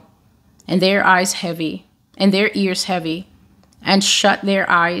dull, and their eyes heavy, and their ears heavy, and shut their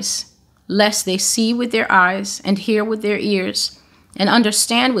eyes, lest they see with their eyes, and hear with their ears, and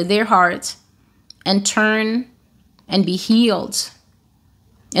understand with their hearts, and turn and be healed.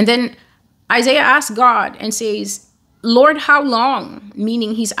 And then Isaiah asks God and says, Lord, how long?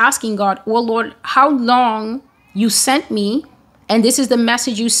 Meaning he's asking God, well, Lord, how long you sent me, and this is the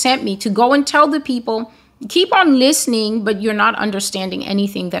message you sent me, to go and tell the people, keep on listening, but you're not understanding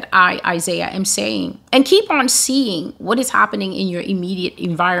anything that I, Isaiah, am saying. And keep on seeing what is happening in your immediate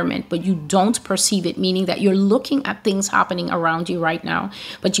environment, but you don't perceive it, meaning that you're looking at things happening around you right now,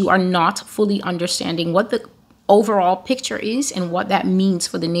 but you are not fully understanding what the overall picture is and what that means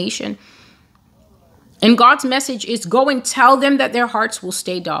for the nation. And God's message is, go and tell them that their hearts will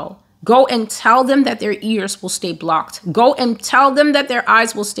stay dull. Go and tell them that their ears will stay blocked. Go and tell them that their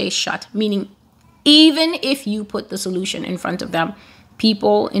eyes will stay shut, meaning even if you put the solution in front of them,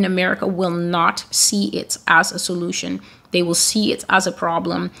 people in America will not see it as a solution. They will see it as a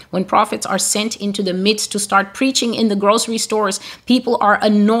problem. When prophets are sent into the midst to start preaching in the grocery stores, people are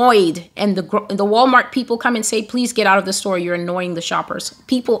annoyed. And the Walmart people come and say, please get out of the store. You're annoying the shoppers.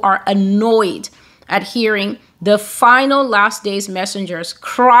 People are annoyed at hearing the final last days messengers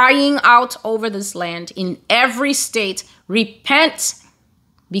crying out over this land in every state, repent,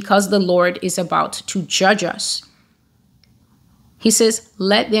 because the Lord is about to judge us. He says,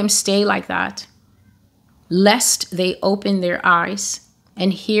 let them stay like that, lest they open their eyes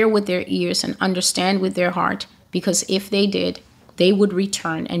and hear with their ears and understand with their heart, because if they did, they would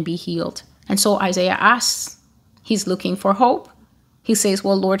return and be healed. And so Isaiah asks, he's looking for hope. He says,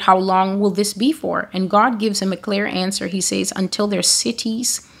 well, Lord, how long will this be for? And God gives him a clear answer. He says, until their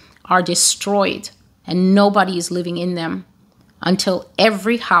cities are destroyed and nobody is living in them, until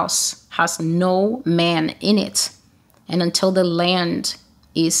every house has no man in it, and until the land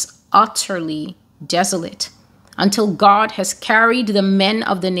is utterly desolate, until God has carried the men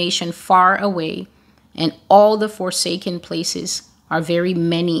of the nation far away, and all the forsaken places are very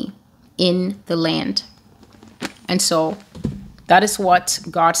many in the land. And so that is what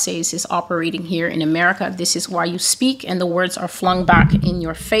God says is operating here in America. This is why you speak and the words are flung back in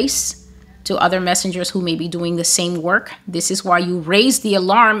your face to other messengers who may be doing the same work. This is why you raise the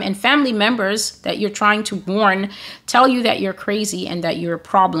alarm, and family members that you're trying to warn tell you that you're crazy and that you're a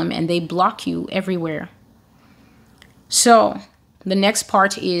problem, and they block you everywhere. So the next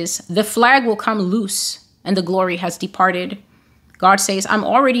part is the flag will come loose and the glory has departed. God says, I'm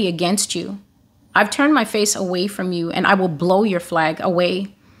already against you. I've turned my face away from you, and I will blow your flag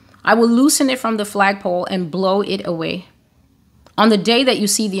away. I will loosen it from the flagpole and blow it away. On the day that you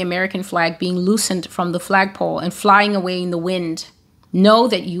see the American flag being loosened from the flagpole and flying away in the wind, know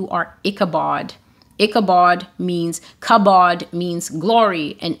that you are Ichabod. Ichabod means, kabod means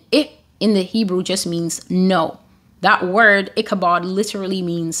glory, and it in the Hebrew just means no. That word Ichabod literally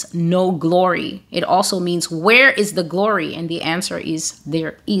means no glory. It also means, where is the glory? And the answer is,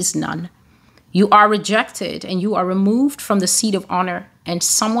 there is none. You are rejected and you are removed from the seat of honor, and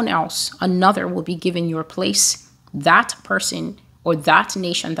someone else, another, will be given your place. That person or that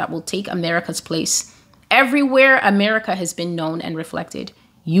nation that will take America's place. Everywhere America has been known and reflected,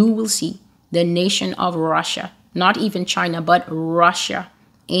 you will see the nation of Russia, not even China, but Russia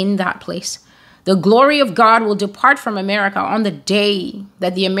in that place. The glory of God will depart from America on the day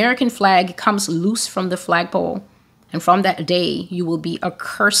that the American flag comes loose from the flagpole. And from that day, you will be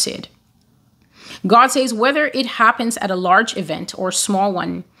accursed. God says, whether it happens at a large event or a small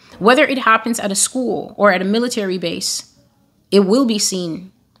one, whether it happens at a school or at a military base, it will be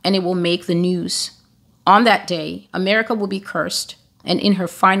seen and it will make the news. On that day, America will be cursed and in her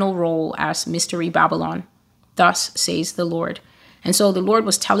final role as Mystery Babylon. Thus says the Lord. And so the Lord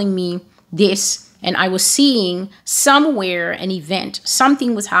was telling me this, and I was seeing somewhere an event,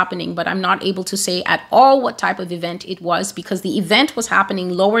 something was happening, but I'm not able to say at all what type of event it was, because the event was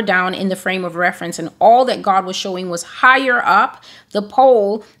happening lower down in the frame of reference, and all that God was showing was higher up the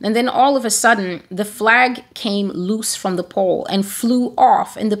pole. And then all of a sudden the flag came loose from the pole and flew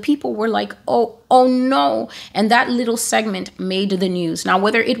off, and the people were like, oh no. And that little segment made the news. Now,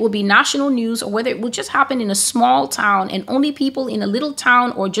 whether it will be national news or whether it will just happen in a small town and only people in a little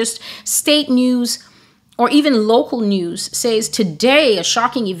town, or just state news or even local news says today a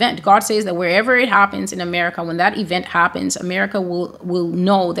shocking event. God says that wherever it happens in America, when that event happens, America will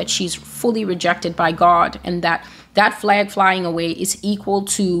know that she's fully rejected by God, and that flag flying away is equal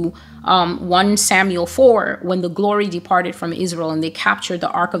to 1 Samuel 4, when the glory departed from Israel and they captured the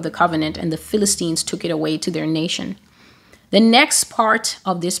Ark of the Covenant and the Philistines took it away to their nation. The next part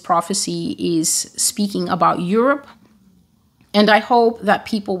of this prophecy is speaking about Europe. And I hope that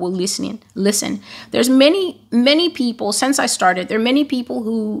people will listen. There's many people, since I started, there are many people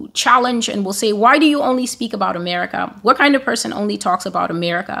who challenge and will say, why do you only speak about America? What kind of person only talks about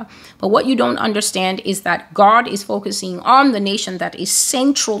America? But what you don't understand is that God is focusing on the nation that is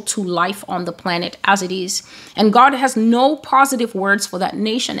central to life on the planet as it is. And God has no positive words for that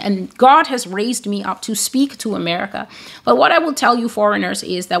nation. And God has raised me up to speak to America. But what I will tell you, foreigners,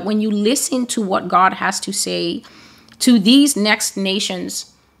 is that when you listen to what God has to say to these next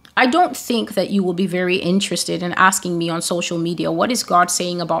nations, I don't think that you will be very interested in asking me on social media, what is God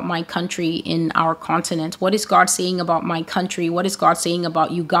saying about my country in our continent? What is God saying about my country? What is God saying about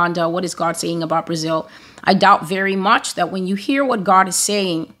Uganda? What is God saying about Brazil? I doubt very much that when you hear what God is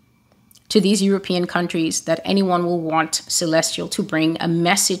saying to these European countries, that anyone will want Celestial to bring a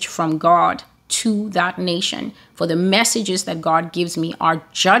message from God to that nation. For the messages that God gives me are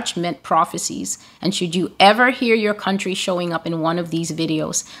judgment prophecies. And should you ever hear your country showing up in one of these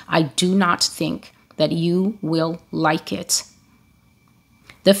videos, I do not think that you will like it.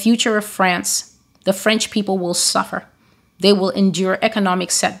 The future of France, the French people will suffer. They will endure economic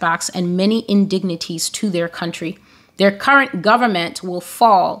setbacks and many indignities to their country. Their current government will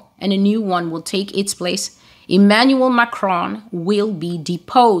fall and a new one will take its place. Emmanuel Macron will be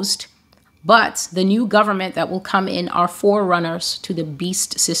deposed. But the new government that will come in are forerunners to the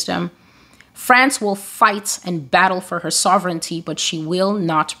beast system. France will fight and battle for her sovereignty, but she will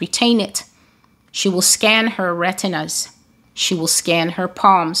not retain it. She will scan her retinas. She will scan her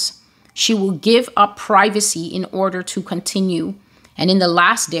palms. She will give up privacy in order to continue. And in the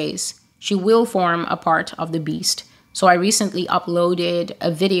last days, she will form a part of the beast. So I recently uploaded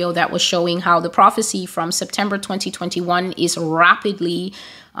a video that was showing how the prophecy from September 2021 is rapidly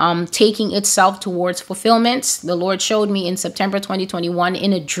taking itself towards fulfillment. The Lord showed me in September 2021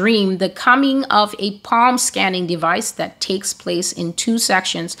 in a dream the coming of a palm scanning device that takes place in two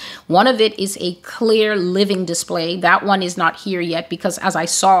sections. One of it is a clear living display. That one is not here yet because, as I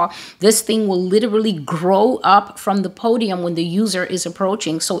saw, this thing will literally grow up from the podium when the user is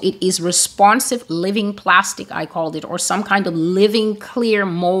approaching. So it is responsive living plastic, I called it, or some kind of living clear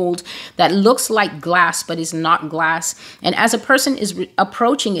mold that looks like glass but is not glass. And as a person is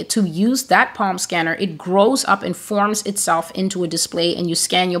approaching it to use that palm scanner, it grows up and forms itself into a display, and you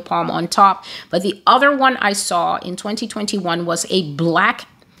scan your palm on top. But the other one I saw in 2021 was a black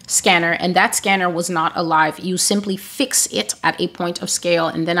scanner, and that scanner was not alive. You simply fix it at a point of scale,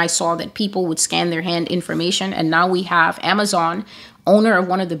 and then I saw that people would scan their hand information. And now we have Amazon, owner of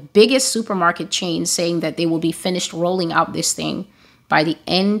one of the biggest supermarket chains, saying that they will be finished rolling out this thing by the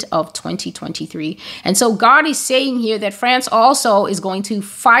end of 2023. And so God is saying here that France also is going to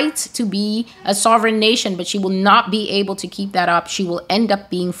fight to be a sovereign nation, but she will not be able to keep that up. She will end up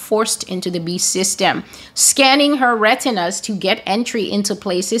being forced into the beast system. Scanning her retinas to get entry into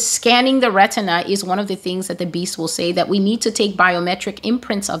places. Scanning the retina is one of the things that the beast will say, that we need to take biometric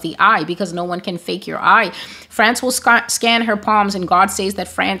imprints of the eye because no one can fake your eye. France will scan her palms, and God says that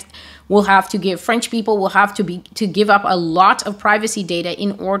French people will have to give up a lot of privacy data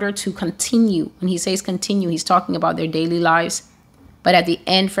in order to continue. When he says continue, he's talking about their daily lives. But at the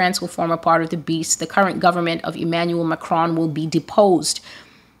end, France will form a part of the beast. The current government of Emmanuel Macron will be deposed.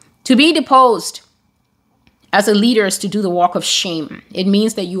 To be deposed as a leader is to do the walk of shame. It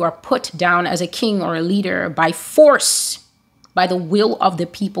means that you are put down as a king or a leader by force, by the will of the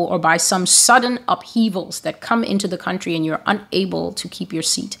people, or by some sudden upheavals that come into the country and you're unable to keep your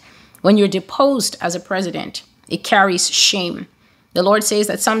seat. When you're deposed as a president, it carries shame. The Lord says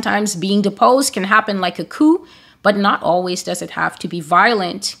that sometimes being deposed can happen like a coup, but not always does it have to be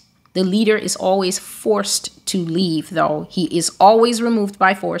violent. The leader is always forced to leave, though. He is always removed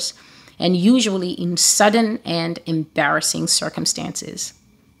by force, and usually in sudden and embarrassing circumstances.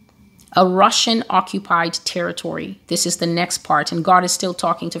 A Russian-occupied territory. This is the next part, and God is still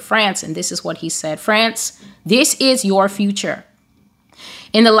talking to France, and this is what he said. France, this is your future.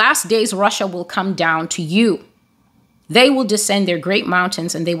 In the last days, Russia will come down to you. They will descend their great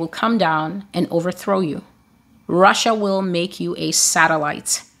mountains, and they will come down and overthrow you. Russia will make you a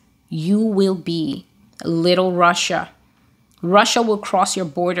satellite. You will be little Russia. Russia will cross your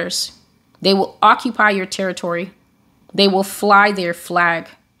borders. They will occupy your territory. They will fly their flag.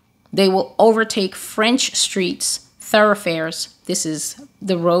 They will overtake French streets, thoroughfares. This is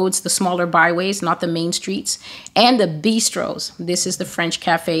the roads, the smaller byways, not the main streets, and the bistros. This is the French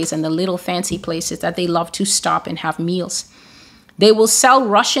cafes and the little fancy places that they love to stop and have meals. They will sell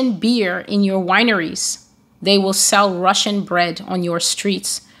Russian beer in your wineries. They will sell Russian bread on your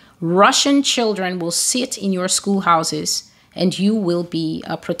streets. Russian children will sit in your schoolhouses, and you will be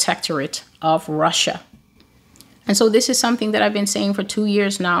a protectorate of Russia. And so this is something that I've been saying for 2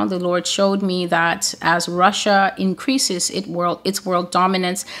 years now. The Lord showed me that as Russia increases its world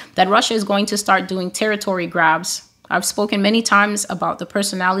dominance, that Russia is going to start doing territory grabs. I've spoken many times about the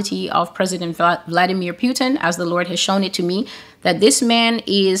personality of President Vladimir Putin, as the Lord has shown it to me, that this man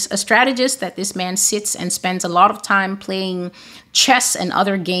is a strategist, that this man sits and spends a lot of time playing chess and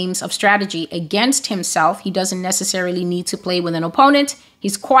other games of strategy against himself. He doesn't necessarily need to play with an opponent.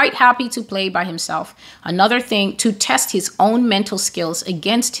 He's quite happy to play by himself. Another thing, to test his own mental skills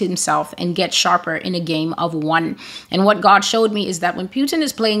against himself and get sharper in a game of one. And what God showed me is that when Putin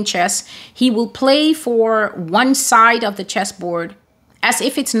is playing chess, he will play for one side of the chessboard as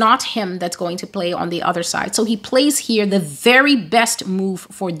if it's not him that's going to play on the other side. So he plays here the very best move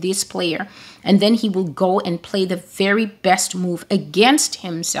for this player, and then he will go and play the very best move against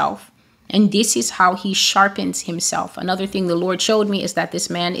himself. And this is how he sharpens himself. Another thing the Lord showed me is that this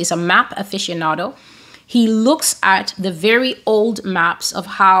man is a map aficionado. He looks at the very old maps of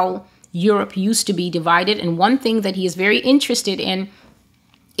how Europe used to be divided. And one thing that he is very interested in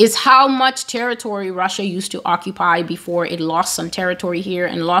is how much territory Russia used to occupy before it lost some territory here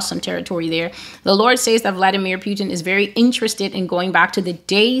and lost some territory there. The Lord says that Vladimir Putin is very interested in going back to the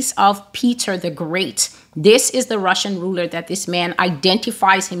days of Peter the Great. This is the Russian ruler that this man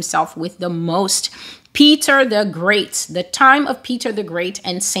identifies himself with the most. Peter the Great, the time of Peter the Great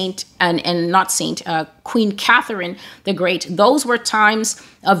and Queen Catherine the Great. Those were times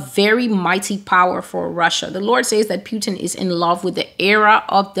of very mighty power for Russia. The Lord says that Putin is in love with the era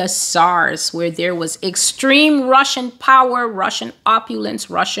of the Tsars, where there was extreme Russian power, Russian opulence,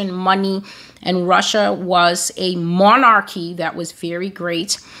 Russian money, and Russia was a monarchy that was very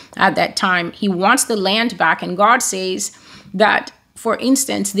great at that time. He wants the land back, and God says that For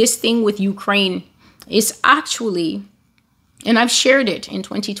instance, this thing with Ukraine is actually, and I've shared it in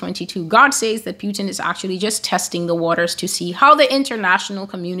 2022, God says that Putin is actually just testing the waters to see how the international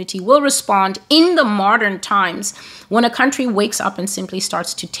community will respond in the modern times when a country wakes up and simply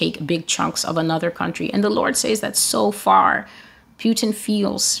starts to take big chunks of another country. And the Lord says that so far, Putin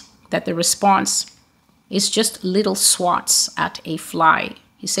feels that the response is just little swats at a fly.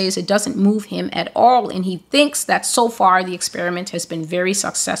 He says it doesn't move him at all. And he thinks that so far the experiment has been very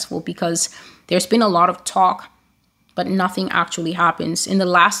successful because there's been a lot of talk, but nothing actually happens. In the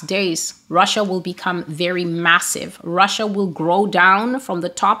last days, Russia will become very massive. Russia will grow down from the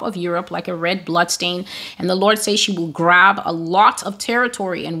top of Europe like a red bloodstain. And the Lord says she will grab a lot of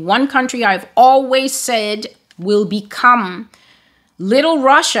territory. And one country I've always said will become Little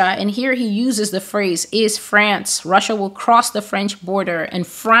Russia, and here he uses the phrase, is France. Russia will cross the French border and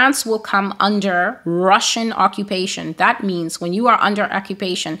France will come under Russian occupation. That means when you are under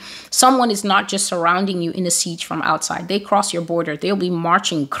occupation, someone is not just surrounding you in a siege from outside. They cross your border. They'll be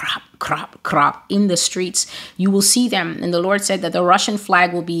marching crop, crop, crop in the streets. You will see them. And the Lord said that the Russian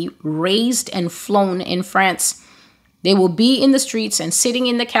flag will be raised and flown in France. They will be in the streets and sitting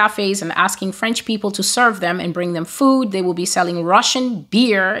in the cafes and asking French people to serve them and bring them food. They will be selling Russian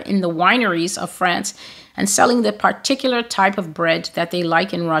beer in the wineries of France and selling the particular type of bread that they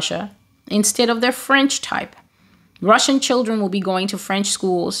like in Russia instead of their French type. Russian children will be going to French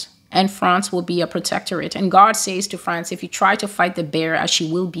schools and France will be a protectorate. And God says to France, if you try to fight the bear as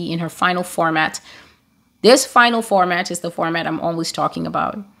she will be in her final format, this final format is the format I'm always talking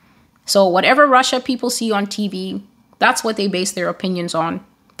about. So whatever Russia people see on TV, that's what they base their opinions on.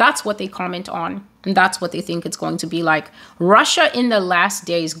 That's what they comment on. And that's what they think it's going to be like. Russia in the last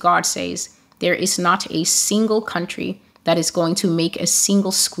days, God says, there is not a single country that is going to make a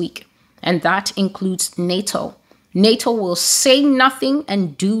single squeak. And that includes NATO. NATO will say nothing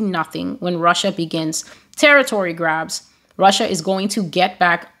and do nothing when Russia begins territory grabs. Russia is going to get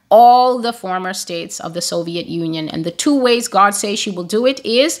back all the former states of the Soviet Union. And the two ways God says she will do it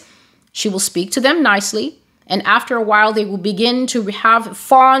is she will speak to them nicely. And after a while, they will begin to have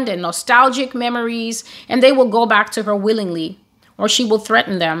fond and nostalgic memories, and they will go back to her willingly. Or she will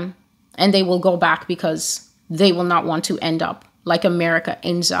threaten them, and they will go back because they will not want to end up like America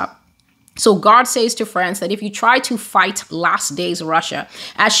ends up. So God says to France that if you try to fight last days Russia,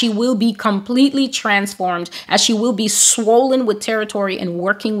 as she will be completely transformed, as she will be swollen with territory and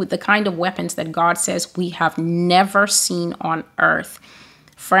working with the kind of weapons that God says we have never seen on earth,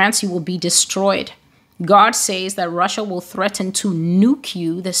 France, you will be destroyed. God says that Russia will threaten to nuke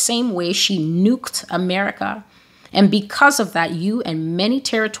you the same way she nuked America. And because of that, you and many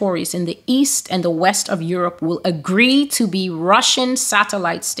territories in the east and the west of Europe will agree to be Russian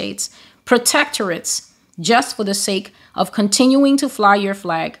satellite states, protectorates, just for the sake of continuing to fly your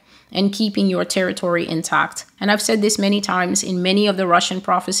flag and keeping your territory intact. And I've said this many times in many of the Russian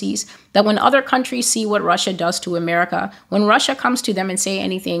prophecies, that when other countries see what Russia does to America, when Russia comes to them and say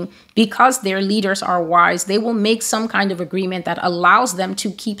anything, because their leaders are wise, they will make some kind of agreement that allows them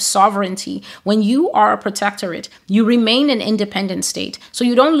to keep sovereignty. When you are a protectorate, you remain an independent state. So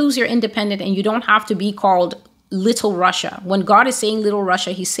you don't lose your independence and you don't have to be called Little Russia. When God is saying Little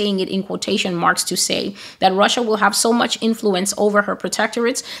Russia, he's saying it in quotation marks to say that Russia will have so much influence over her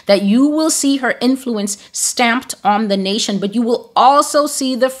protectorates that you will see her influence stamped on the nation, but you will also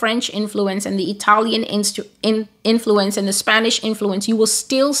see the French influence and the Italian influence and the Spanish influence. You will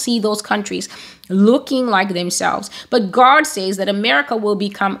still see those countries looking like themselves. But God says that America will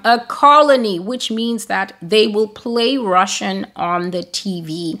become a colony, which means that they will play Russian on the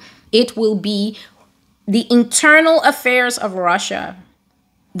TV. It will be the internal affairs of Russia,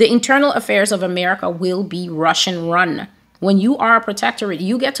 the internal affairs of America will be Russian run. When you are a protectorate,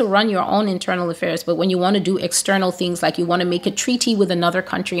 you get to run your own internal affairs. But when you want to do external things, like you want to make a treaty with another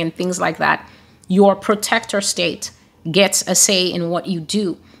country and things like that, your protector state gets a say in what you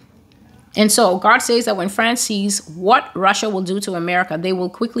do. And so God says that when France sees what Russia will do to America, they will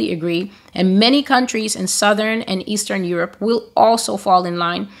quickly agree. And many countries in Southern and Eastern Europe will also fall in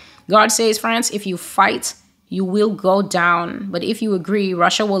line. God says, France, if you fight, you will go down. But if you agree,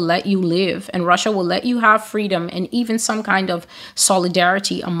 Russia will let you live and Russia will let you have freedom and even some kind of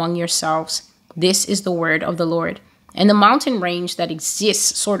solidarity among yourselves. This is the word of the Lord. And the mountain range that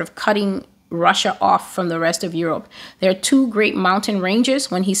exists, sort of cutting Russia off from the rest of Europe. There are two great mountain ranges.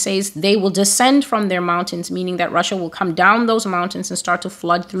 When he says they will descend from their mountains, meaning that Russia will come down those mountains and start to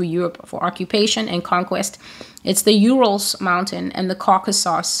flood through Europe for occupation and conquest. It's the Urals mountain and the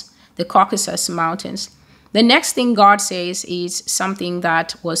Caucasus Mountains. The next thing God says is something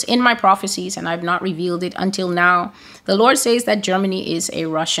that was in my prophecies, and I've not revealed it until now. The Lord says that Germany is a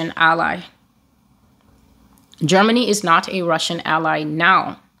Russian ally. Germany is not a Russian ally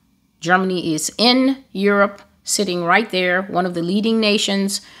now. Germany is in Europe, sitting right there, one of the leading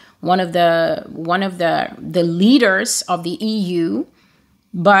nations, one of the leaders of the EU.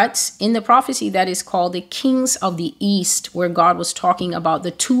 But in the prophecy that is called the Kings of the East, where God was talking about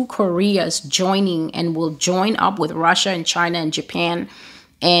the two Koreas joining and will join up with Russia and China and Japan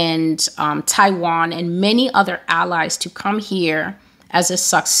and Taiwan and many other allies to come here as a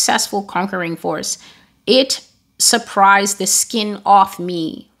successful conquering force, it surprised the skin off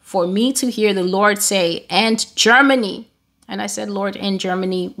me for me to hear the Lord say, and Germany. And I said, Lord, and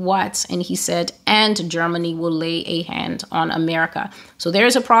Germany what? And he said, and Germany will lay a hand on America. So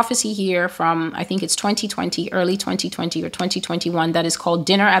there's a prophecy here from, I think it's 2020, early 2020 or 2021, that is called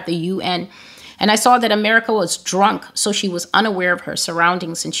Dinner at the UN. And I saw that America was drunk, so she was unaware of her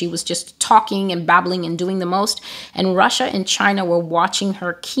surroundings, and she was just talking and babbling and doing the most. And Russia and China were watching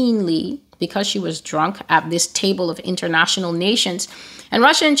her keenly because she was drunk at this table of international nations. And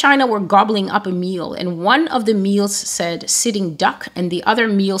Russia and China were gobbling up a meal. And one of the meals said sitting duck, and the other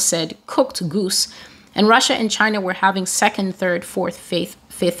meal said cooked goose. And Russia and China were having second, third, fourth, fifth,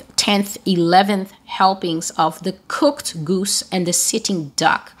 10th, 11th helpings of the cooked goose and the sitting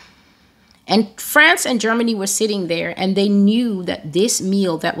duck. And France and Germany were sitting there, and they knew that this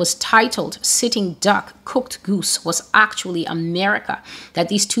meal that was titled Sitting Duck, Cooked Goose was actually America, that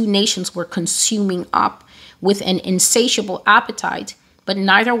these two nations were consuming up with an insatiable appetite. But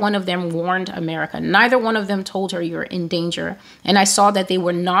neither one of them warned America. Neither one of them told her you're in danger. And I saw that they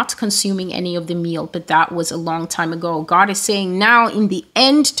were not consuming any of the meal, but that was a long time ago. God is saying now in the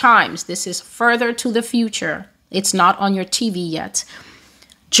end times, this is further to the future. It's not on your TV yet.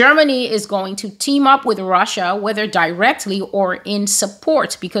 Germany is going to team up with Russia, whether directly or in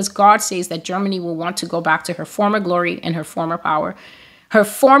support, because God says that Germany will want to go back to her former glory and her former power, her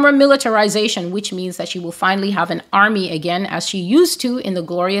former militarization, which means that she will finally have an army again, as she used to in the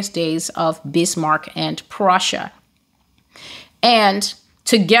glorious days of Bismarck and Prussia. And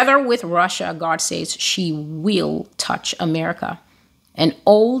together with Russia, God says she will touch America. An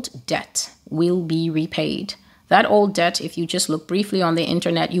old debt will be repaid. That old debt, if you just look briefly on the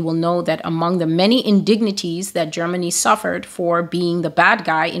internet, you will know that among the many indignities that Germany suffered for being the bad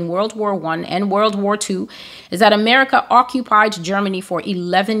guy in World War I and World War II is that America occupied Germany for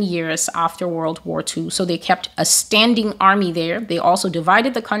 11 years after World War II. So they kept a standing army there. They also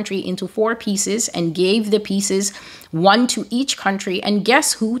divided the country into 4 pieces and gave the pieces one to each country. And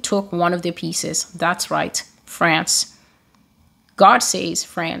guess who took one of the pieces? That's right, France. God says,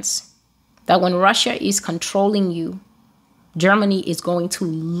 France, that when Russia is controlling you, Germany is going to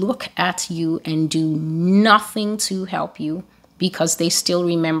look at you and do nothing to help you because they still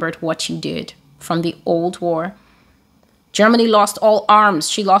remembered what you did from the old war. Germany lost all arms.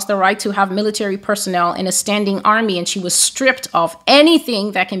 She lost the right to have military personnel and a standing army, and she was stripped of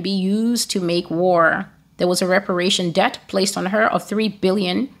anything that can be used to make war. There was a reparation debt placed on her of $3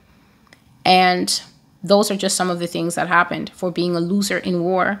 billion. And those are just some of the things that happened for being a loser in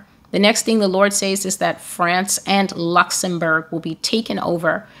war. The next thing the Lord says is that France and Luxembourg will be taken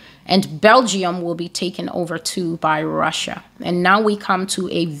over, and Belgium will be taken over too by Russia. And now we come to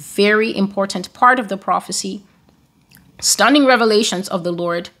a very important part of the prophecy. Stunning revelations of the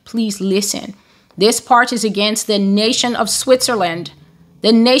Lord. Please listen. This part is against the nation of Switzerland,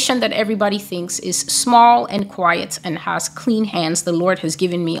 the nation that everybody thinks is small and quiet and has clean hands. The Lord has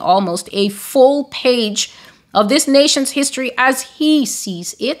given me almost a full page of this nation's history as he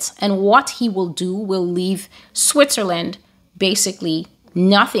sees it, and what he will do will leave Switzerland basically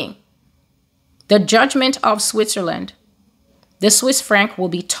nothing. The judgment of Switzerland. The Swiss franc will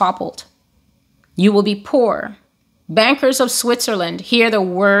be toppled. You will be poor. Bankers of Switzerland, hear the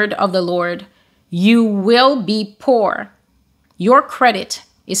word of the Lord. You will be poor. Your credit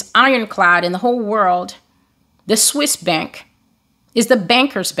is ironclad in the whole world. The Swiss bank is the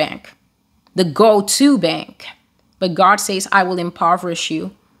banker's bank, the go-to bank. But God says, I will impoverish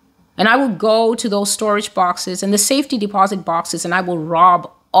you. And I will go to those storage boxes and the safety deposit boxes, and I will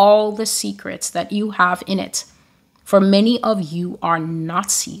rob all the secrets that you have in it. For many of you are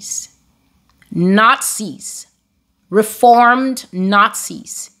Nazis. Nazis. Reformed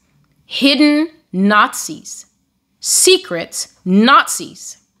Nazis. Hidden Nazis. Secret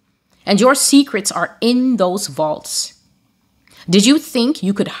Nazis. And your secrets are in those vaults. Did you think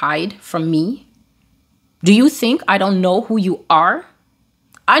you could hide from me? Do you think I don't know who you are?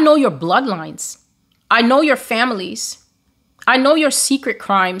 I know your bloodlines. I know your families. I know your secret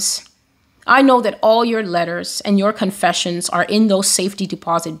crimes. I know that all your letters and your confessions are in those safety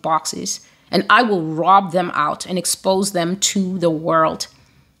deposit boxes, and I will rob them out and expose them to the world.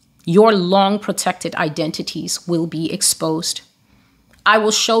 Your long protected identities will be exposed. I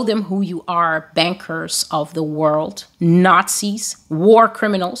will show them who you are, bankers of the world, Nazis, war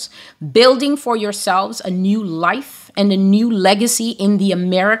criminals, building for yourselves a new life and a new legacy in the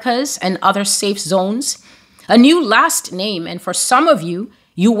Americas and other safe zones, a new last name. And for some of you,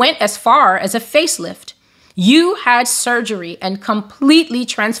 you went as far as a facelift. You had surgery and completely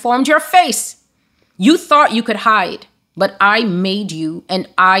transformed your face. You thought you could hide. But I made you, and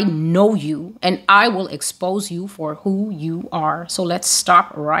I know you, and I will expose you for who you are. So let's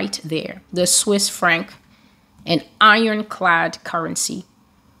stop right there. The Swiss franc, an ironclad currency.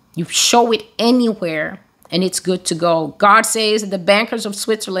 You show it anywhere, and it's good to go. God says the bankers of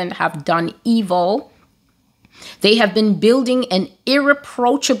Switzerland have done evil. They have been building an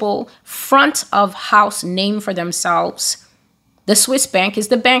irreproachable front of house name for themselves. The Swiss bank is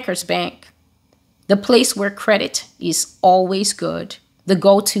the banker's bank. The place where credit is always good, the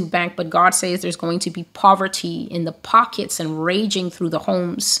go-to bank. But God says there's going to be poverty in the pockets and raging through the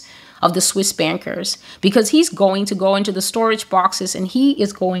homes of the Swiss bankers, because he's going to go into the storage boxes and he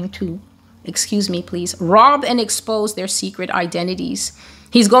is going to, excuse me, please, rob and expose their secret identities.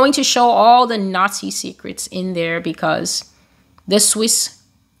 He's going to show all the Nazi secrets in there, because the Swiss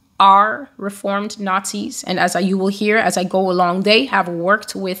are reformed Nazis. And as you will hear as I go along, they have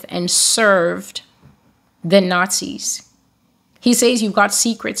worked with and served the Nazis. He says you've got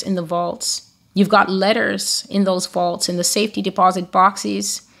secrets in the vaults. You've got letters in those vaults, in the safety deposit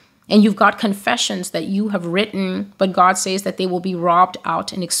boxes, and you've got confessions that you have written, but God says that they will be robbed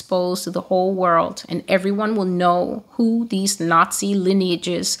out and exposed to the whole world, and everyone will know who these Nazi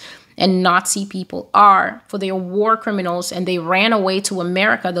lineages and Nazi people are, for they are war criminals, and they ran away to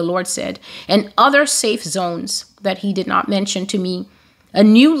America, the Lord said, and other safe zones that he did not mention to me. A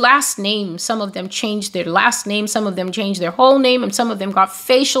new last name. Some of them changed their last name. Some of them changed their whole name. And some of them got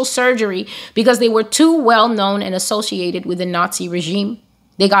facial surgery because they were too well known and associated with the Nazi regime.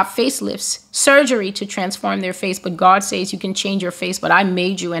 They got facelifts, surgery to transform their face. But God says you can change your face, but I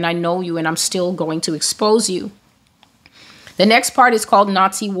made you and I know you and I'm still going to expose you. The next part is called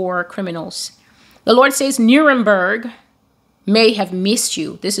Nazi war criminals. The Lord says Nuremberg may have missed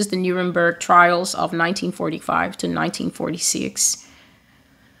you. This is the Nuremberg trials of 1945 to 1946.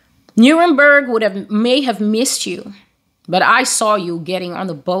 Nuremberg may have missed you, but I saw you getting on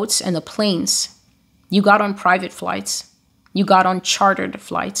the boats and the planes. You got on private flights. You got on chartered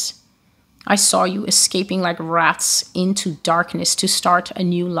flights. I saw you escaping like rats into darkness to start a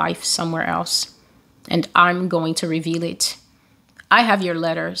new life somewhere else. And I'm going to reveal it. I have your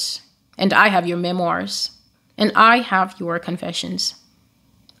letters, and I have your memoirs, and I have your confessions.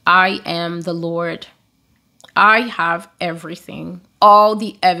 I am the Lord. I have everything, all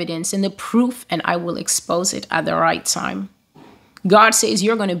the evidence and the proof, and I will expose it at the right time. God says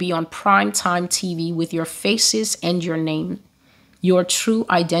you're going to be on primetime TV with your faces and your name, your true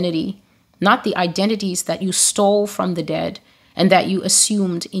identity, not the identities that you stole from the dead and that you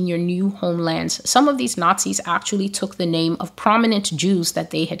assumed in your new homelands. Some of these Nazis actually took the name of prominent Jews that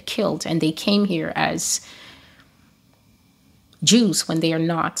they had killed, and they came here as Jews when they are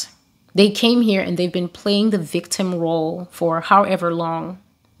not. They came here and they've been playing the victim role for however long.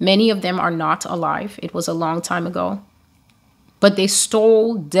 Many of them are not alive. It was a long time ago. But they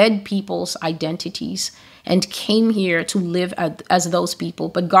stole dead people's identities and came here to live as those people.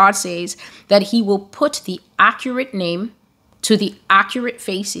 But God says that he will put the accurate name to the accurate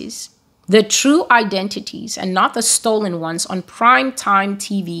faces, the true identities and not the stolen ones, on primetime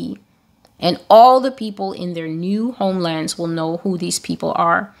TV. And all the people in their new homelands will know who these people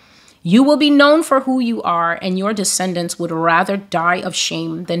are. You will be known for who you are, and your descendants would rather die of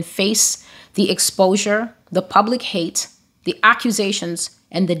shame than face the exposure, the public hate, the accusations,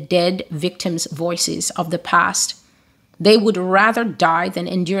 and the dead victims' voices of the past. They would rather die than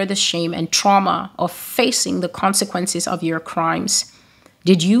endure the shame and trauma of facing the consequences of your crimes.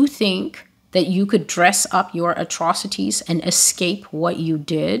 Did you think that you could dress up your atrocities and escape what you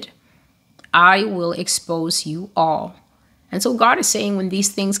did? I will expose you all. And so God is saying when these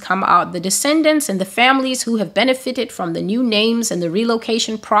things come out, the descendants and the families who have benefited from the new names and the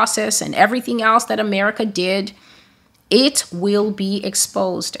relocation process and everything else that America did, it will be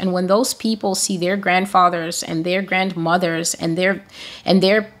exposed. And when those people see their grandfathers and their grandmothers and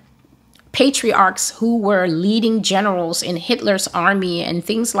their patriarchs who were leading generals in Hitler's army and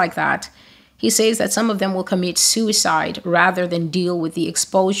things like that, he says that some of them will commit suicide rather than deal with the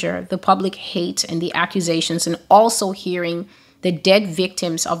exposure, the public hate, and the accusations, and also hearing the dead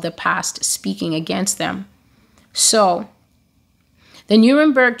victims of the past speaking against them. So the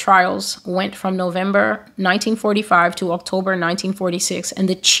Nuremberg trials went from November 1945 to October 1946, and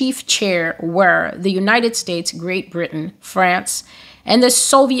the chief chair were the United States, Great Britain, France, and the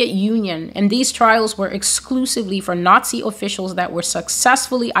Soviet Union. And these trials were exclusively for Nazi officials that were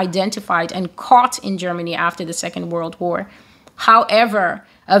successfully identified and caught in Germany after the Second World War. However,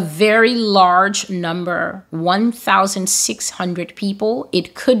 a very large number, 1,600 people,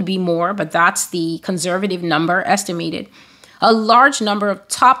 it could be more, but that's the conservative number estimated. A large number of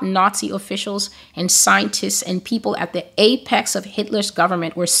top Nazi officials and scientists and people at the apex of Hitler's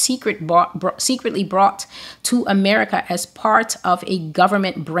government were secretly brought to America as part of a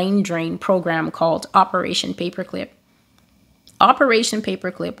government brain drain program called Operation Paperclip. Operation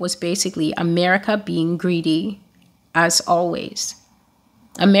Paperclip was basically America being greedy, as always.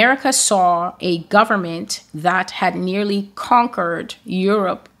 America saw a government that had nearly conquered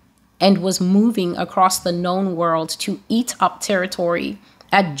Europe and was moving across the known world to eat up territory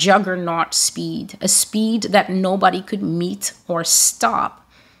at juggernaut speed, a speed that nobody could meet or stop.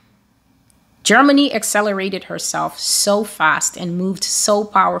 Germany accelerated herself so fast and moved so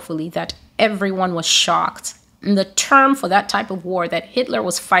powerfully that everyone was shocked. And the term for that type of war that Hitler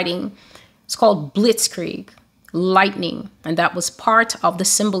was fighting is called blitzkrieg, lightning, and that was part of the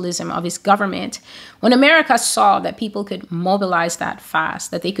symbolism of his government. When America saw that people could mobilize that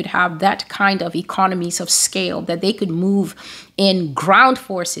fast, that they could have that kind of economies of scale, that they could move in ground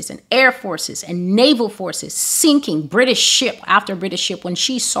forces and air forces and naval forces, sinking British ship after British ship, when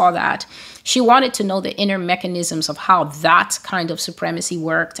she saw that, she wanted to know the inner mechanisms of how that kind of supremacy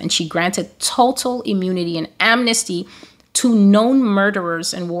worked, and she granted total immunity and amnesty to known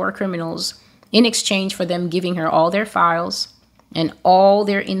murderers and war criminals in exchange for them giving her all their files and all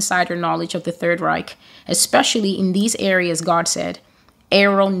their insider knowledge of the Third Reich, especially in these areas, God said,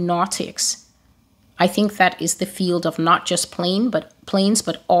 aeronautics. I think that is the field of not just planes,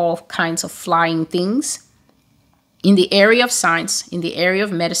 but all kinds of flying things. In the area of science, in the area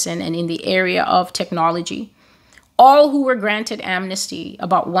of medicine, and in the area of technology. All who were granted amnesty,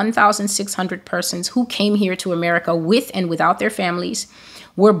 about 1,600 persons who came here to America with and without their families,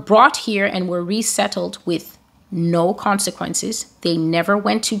 were brought here and were resettled with no consequences. They never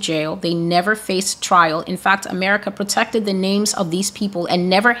went to jail. They never faced trial. In fact, America protected the names of these people and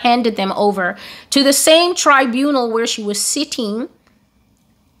never handed them over to the same tribunal where she was sitting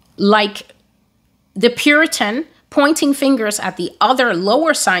like the Puritan, pointing fingers at the other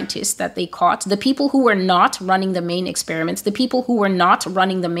lower scientists that they caught, the people who were not running the main experiments, the people who were not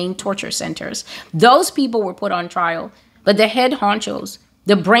running the main torture centers. Those people were put on trial, but the head honchos,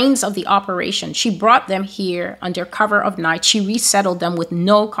 the brains of the operation, she brought them here under cover of night. She resettled them with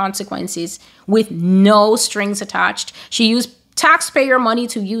no consequences, with no strings attached. She used taxpayer money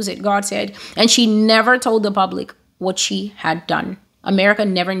to use it, God said, and she never told the public what she had done. America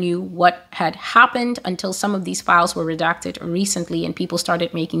never knew what had happened until some of these files were redacted recently and people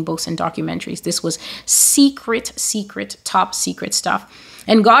started making books and documentaries. This was secret, top secret stuff.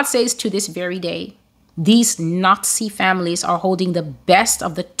 And God says to this very day, these Nazi families are holding the best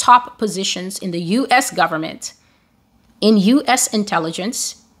of the top positions in the U.S. government, in U.S.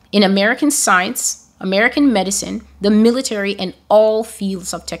 intelligence, in American science, American medicine, the military, and all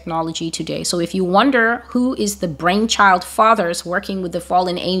fields of technology today. So if you wonder who is the brainchild fathers working with the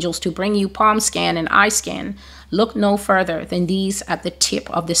fallen angels to bring you palm scan and eye scan, look no further than these at the tip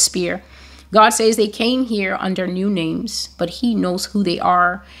of the spear. God says they came here under new names, but he knows who they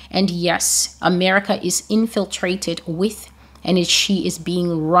are. And yes, America is infiltrated with, and she is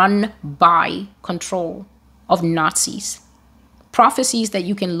being run by control of Nazis. Prophecies that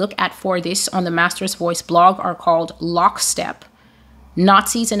you can look at for this on the Master's Voice blog are called Lockstep,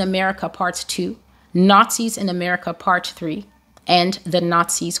 Nazis in America Part 2, Nazis in America Part 3, and The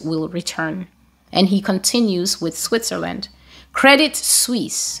Nazis Will Return. And he continues with Switzerland, Credit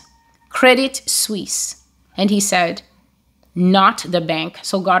Suisse. And he said, not the bank.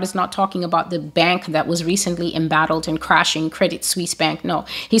 So God is not talking about the bank that was recently embattled and crashing, Credit Suisse Bank. No,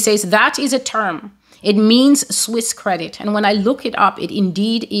 he says that is a term. It means Swiss credit. And when I look it up, it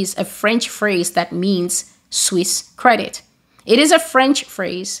indeed is a French phrase that means Swiss credit. It is a French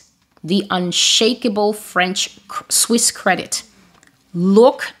phrase, the unshakable Swiss credit.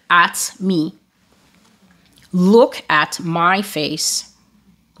 Look at me. Look at my face.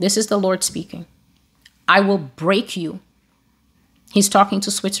 This is the Lord speaking. I will break you. He's talking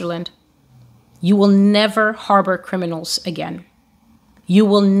to Switzerland. You will never harbor criminals again. You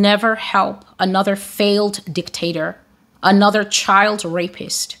will never help another failed dictator, another child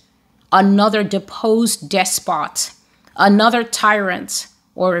rapist, another deposed despot, another tyrant,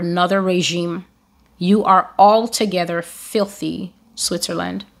 or another regime. You are altogether filthy,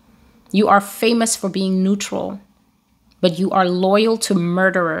 Switzerland. You are famous for being neutral, but you are loyal to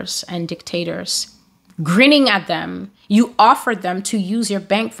murderers and dictators. Grinning at them, you offered them to use your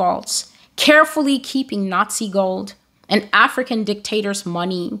bank vaults, carefully keeping Nazi gold and African dictators'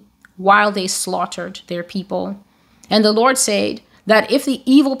 money while they slaughtered their people. And the Lord said that if the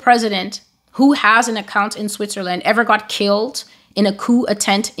evil president who has an account in Switzerland ever got killed in a coup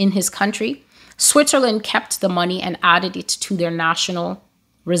attempt in his country, Switzerland kept the money and added it to their national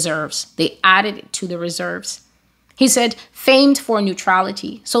reserves. They added it to the reserves. He said, famed for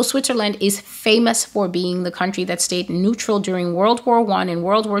neutrality. So Switzerland is famous for being the country that stayed neutral during World War I and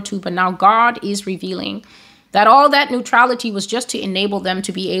World War II. But now God is revealing that all that neutrality was just to enable them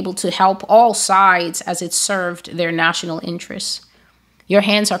to be able to help all sides as it served their national interests. Your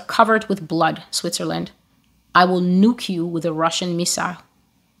hands are covered with blood, Switzerland. I will nuke you with a Russian missile.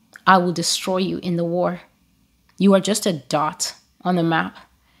 I will destroy you in the war. You are just a dot on the map.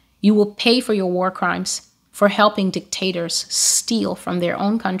 You will pay for your war crimes, for helping dictators steal from their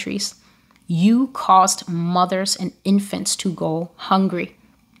own countries. You caused mothers and infants to go hungry.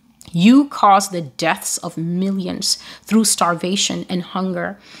 You caused the deaths of millions through starvation and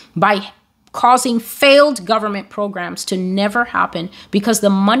hunger by causing failed government programs to never happen because the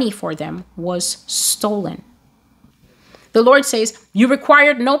money for them was stolen. The Lord says, you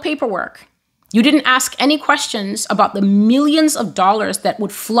required no paperwork. You didn't ask any questions about the millions of dollars that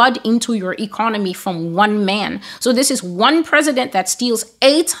would flood into your economy from one man. So this is one president that steals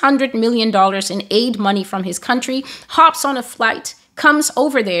 $800 million in aid money from his country, hops on a flight, comes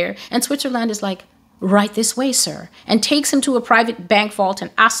over there, and Switzerland is like, right this way, sir, and takes him to a private bank vault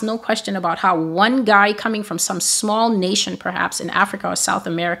and asks no question about how one guy coming from some small nation, perhaps in Africa or South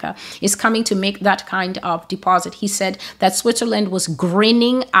America, is coming to make that kind of deposit. He said that Switzerland was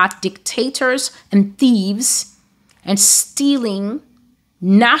grinning at dictators and thieves and stealing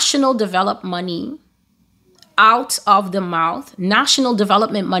national development money out of the mouth, national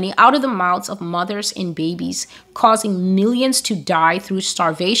development money out of the mouths of mothers and babies, causing millions to die through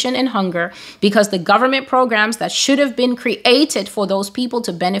starvation and hunger because the government programs that should have been created for those people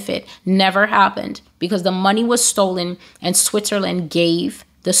to benefit never happened because the money was stolen and Switzerland gave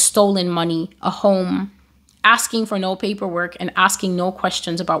the stolen money a home, asking for no paperwork and asking no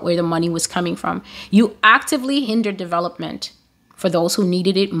questions about where the money was coming from. You actively hindered development for those who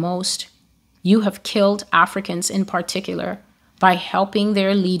needed it most. You have killed Africans in particular by helping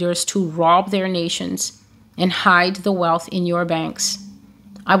their leaders to rob their nations and hide the wealth in your banks.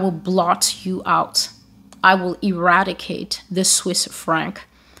 I will blot you out. I will eradicate the Swiss franc.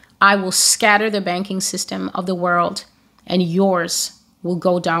 I will scatter the banking system of the world, and yours will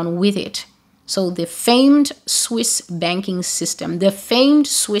go down with it. So the famed Swiss banking system, the famed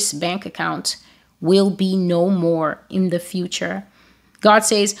Swiss bank account will be no more in the future. God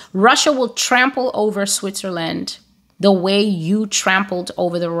says, Russia will trample over Switzerland the way you trampled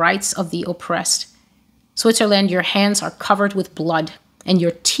over the rights of the oppressed. Switzerland, your hands are covered with blood and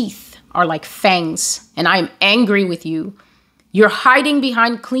your teeth are like fangs, and I am angry with you. You're hiding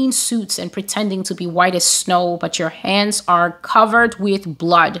behind clean suits and pretending to be white as snow, but your hands are covered with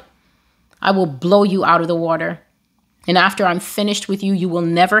blood. I will blow you out of the water. And after I'm finished with you, you will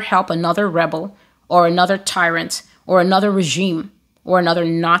never help another rebel or another tyrant or another regime or another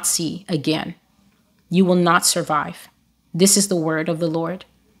Nazi again. You will not survive. This is the word of the Lord.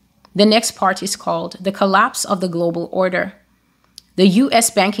 The next part is called the collapse of the global order. The U.S.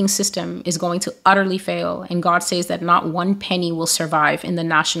 banking system is going to utterly fail, and God says that not one penny will survive in the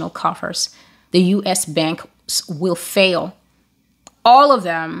national coffers. The U.S. banks will fail. All of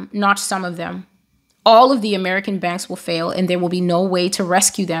them, not some of them. All of the American banks will fail, and there will be no way to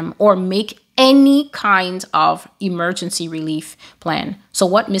rescue them or make any kind of emergency relief plan. So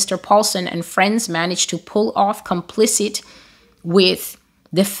what Mr. Paulson and friends managed to pull off complicit with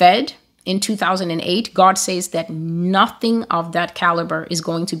the Fed in 2008, God says that nothing of that caliber is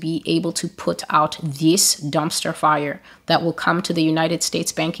going to be able to put out this dumpster fire that will come to the United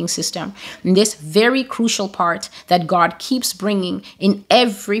States banking system. And this very crucial part that God keeps bringing in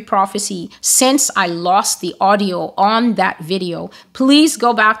every prophecy since I lost the audio on that video. Please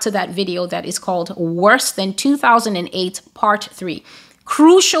go back to that video that is called Worse Than 2008 Part 3.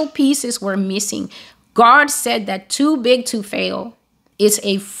 Crucial pieces were missing. God said that too big to fail is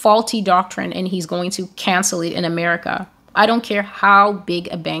a faulty doctrine, and he's going to cancel it in America. I don't care how big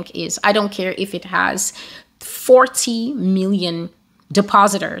a bank is. I don't care if it has 40 million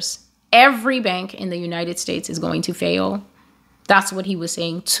depositors. Every bank in the United States is going to fail. That's what he was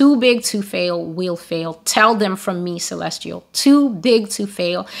saying. Too big to fail will fail. Tell them from me, Celestial. Too big to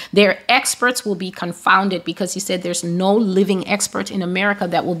fail. Their experts will be confounded, because he said there's no living expert in America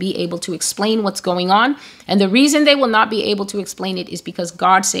that will be able to explain what's going on. And the reason they will not be able to explain it is because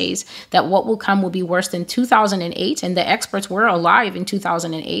God says that what will come will be worse than 2008. And the experts were alive in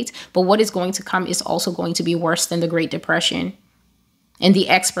 2008. But what is going to come is also going to be worse than the Great Depression. And the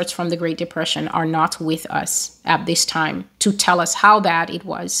experts from the Great Depression are not with us at this time to tell us how bad it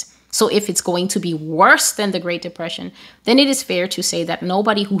was. So if it's going to be worse than the Great Depression, then it is fair to say that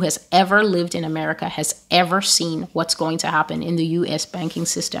nobody who has ever lived in America has ever seen what's going to happen in the U.S. banking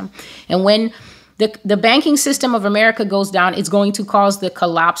system. And when the banking system of America goes down, it's going to cause the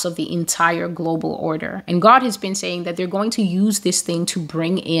collapse of the entire global order. And God has been saying that they're going to use this thing to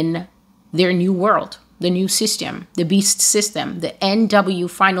bring in their new world. The new system, the beast system, the NW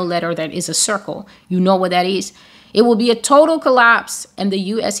final letter that is a circle. You know what that is. It will be a total collapse, and the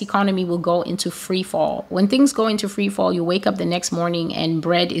U.S. economy will go into free fall. When things go into free fall, you wake up the next morning and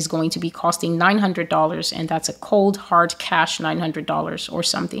bread is going to be costing $900, and that's a cold, hard cash $900 or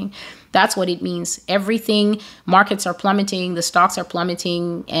something. That's what it means. Everything, markets are plummeting, the stocks are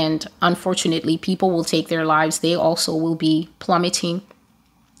plummeting, and unfortunately, people will take their lives. They also will be plummeting.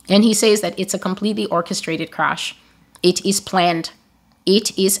 And he says that it's a completely orchestrated crash. It is planned.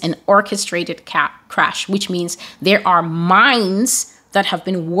 It is an orchestrated crash, which means there are minds that have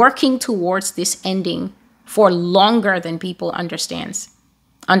been working towards this ending for longer than people understand.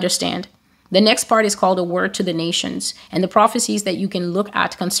 The next part is called A Word to the Nations. And the prophecies that you can look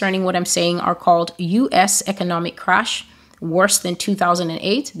at concerning what I'm saying are called U.S. Economic Crash, worse than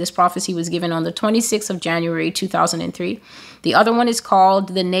 2008. This prophecy was given on the 26th of January, 2003. The other one is called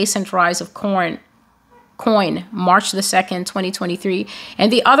The Nascent Rise of Coin, March the 2nd, 2023.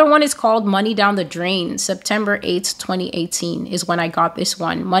 And the other one is called Money Down the Drain, September 8th, 2018 is when I got this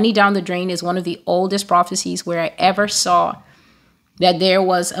one. Money Down the Drain is one of the oldest prophecies where I ever saw that there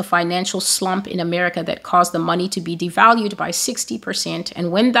was a financial slump in America that caused the money to be devalued by 60%.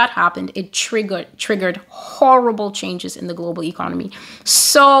 And when that happened, it triggered horrible changes in the global economy.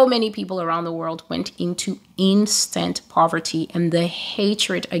 So many people around the world went into instant poverty, and the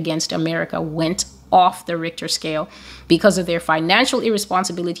hatred against America went off the Richter scale because of their financial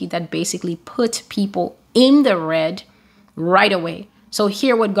irresponsibility that basically put people in the red right away. So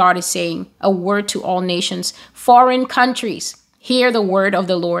hear what God is saying, a word to all nations, foreign countries. Hear the word of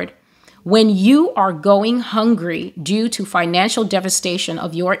the Lord. When you are going hungry due to financial devastation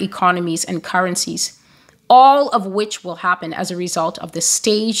of your economies and currencies, all of which will happen as a result of the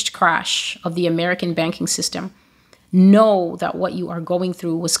staged crash of the American banking system, know that what you are going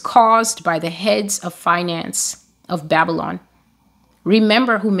through was caused by the heads of finance of Babylon.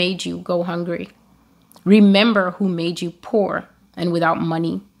 Remember who made you go hungry. Remember who made you poor and without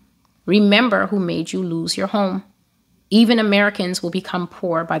money. Remember who made you lose your home. Even Americans will become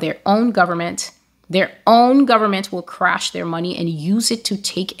poor by their own government. Their own government will crash their money and use it to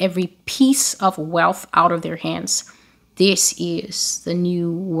take every piece of wealth out of their hands. This is the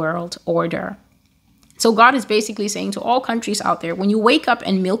new world order. So God is basically saying to all countries out there, when you wake up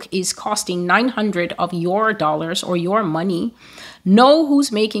and milk is costing 900 of your dollars or your money, know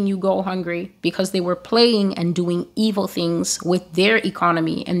who's making you go hungry, because they were playing and doing evil things with their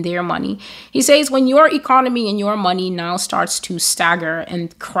economy and their money. He says when your economy and your money now starts to stagger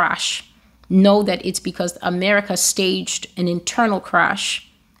and crash, know that it's because America staged an internal crash.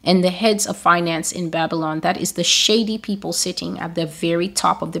 And the heads of finance in Babylon, that is the shady people sitting at the very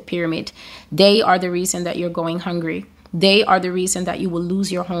top of the pyramid. They are the reason that you're going hungry. They are the reason that you will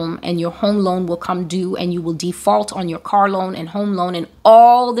lose your home, and your home loan will come due, and you will default on your car loan and home loan and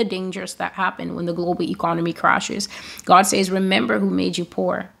all the dangers that happen when the global economy crashes. God says, remember who made you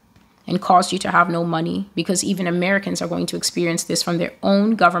poor and caused you to have no money, because even Americans are going to experience this from their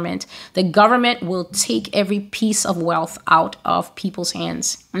own government. The government will take every piece of wealth out of people's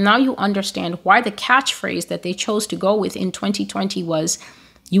hands. And now you understand why the catchphrase that they chose to go with in 2020 was,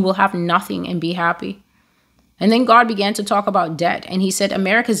 you will have nothing and be happy. And then God began to talk about debt. And he said,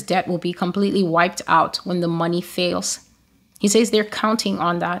 America's debt will be completely wiped out when the money fails. He says they're counting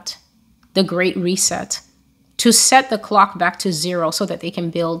on that, the Great Reset, to set the clock back to zero so that they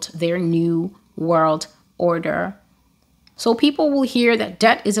can build their new world order. So people will hear that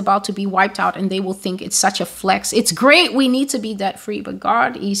debt is about to be wiped out and they will think it's such a flex. It's great, we need to be debt free. But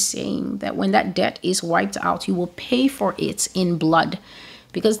God is saying that when that debt is wiped out, you will pay for it in blood.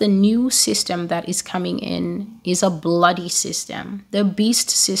 Because the new system that is coming in is a bloody system. The beast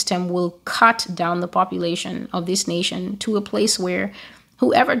system will cut down the population of this nation to a place where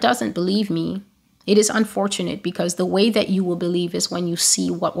whoever doesn't believe me It is unfortunate because the way that you will believe is when you see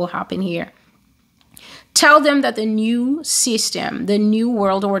what will happen here. Tell them that the new system, the new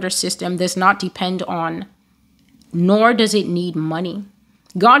world order system, does not depend on, nor does it need money.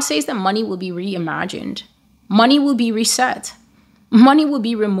 God says that money will be reimagined. Money will be reset. Money will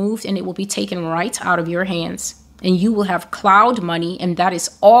be removed and it will be taken right out of your hands. And you will have cloud money, and that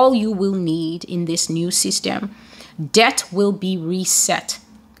is all you will need in this new system. Debt will be reset.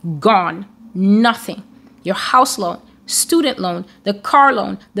 Gone. Nothing. Your house loan, student loan, the car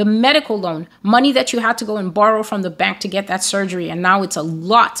loan, the medical loan, money that you had to go and borrow from the bank to get that surgery. And now it's a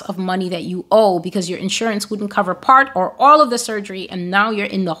lot of money that you owe because your insurance wouldn't cover part or all of the surgery. And now you're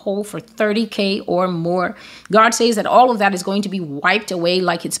in the hole for $30,000 or more. God says that all of that is going to be wiped away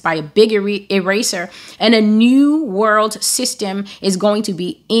like it's by a big eraser. And a new world system is going to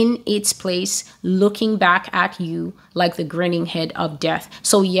be in its place, looking back at you like the grinning head of death.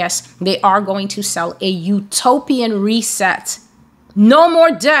 So yes, they are going to sell a utopian reset. No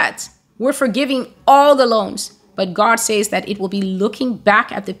more debt. We're forgiving all the loans. But God says that it will be looking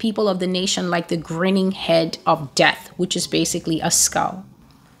back at the people of the nation like the grinning head of death, which is basically a skull.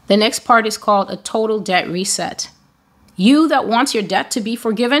 The next part is called a total debt reset. You that wants your debt to be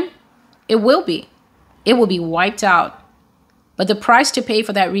forgiven, it will be. It will be wiped out. But the price to pay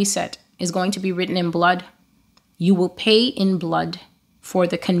for that reset is going to be written in blood. You will pay in blood for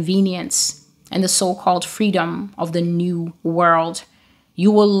the convenience and the so-called freedom of the new world.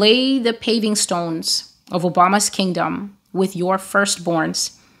 You will lay the paving stones of Obama's kingdom with your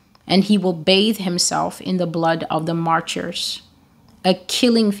firstborns, and he will bathe himself in the blood of the marchers. A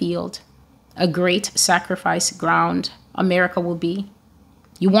killing field, a great sacrifice ground America will be.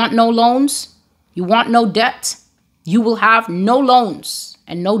 You want no loans? You want no debt? You will have no loans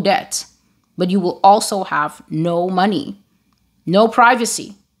and no debt. But you will also have no money, no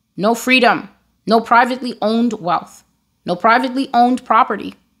privacy, no freedom, no privately owned wealth, no privately owned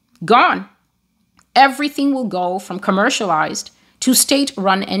property. Gone. Everything will go from commercialized to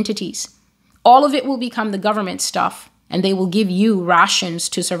state-run entities. All of it will become the government stuff, and they will give you rations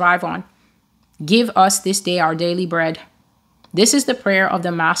to survive on. Give us this day our daily bread. This is the prayer of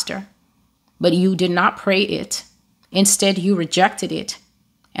the Master. But you did not pray it. Instead, you rejected it.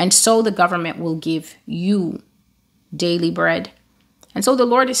 And so the government will give you daily bread. And so the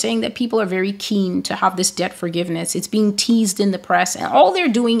Lord is saying that people are very keen to have this debt forgiveness. It's being teased in the press. And all they're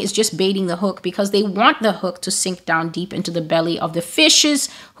doing is just baiting the hook because they want the hook to sink down deep into the belly of the fishes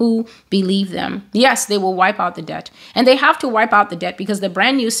who believe them. Yes, they will wipe out the debt. And they have to wipe out the debt because the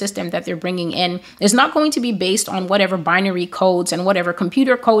brand new system that they're bringing in is not going to be based on whatever binary codes and whatever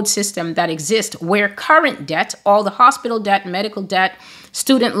computer code system that exists, where current debt, all the hospital debt, medical debt,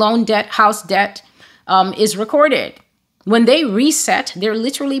 student loan debt, house debt is recorded. When they reset, they're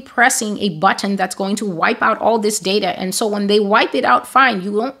literally pressing a button that's going to wipe out all this data. And so when they wipe it out, fine,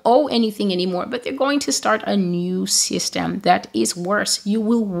 you don't owe anything anymore, but they're going to start a new system that is worse. You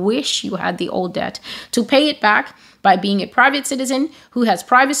will wish you had the old debt. To pay it back by being a private citizen who has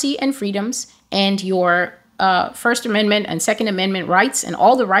privacy and freedoms and your First Amendment and Second Amendment rights and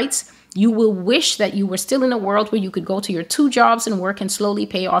all the rights, you will wish that you were still in a world where you could go to your 2 jobs and work and slowly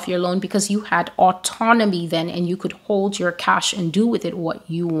pay off your loan because you had autonomy then and you could hold your cash and do with it what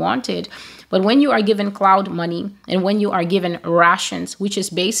you wanted. But when you are given cloud money and when you are given rations, which is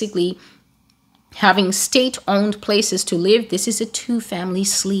basically having state-owned places to live, this is a 2-family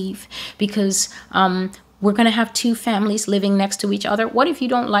sleeve because we're going to have 2 families living next to each other. What if you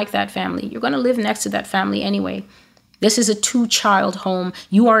don't like that family? You're going to live next to that family anyway. This is a 2-child home.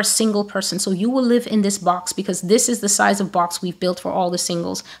 You are a single person, so you will live in this box because this is the size of box we've built for all the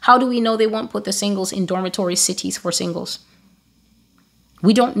singles. How do we know they won't put the singles in dormitory cities for singles?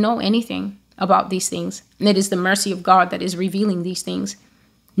 We don't know anything about these things. And it is the mercy of God that is revealing these things.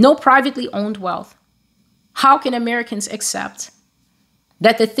 No privately owned wealth. How can Americans accept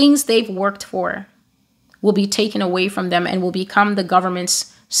that the things they've worked for will be taken away from them and will become the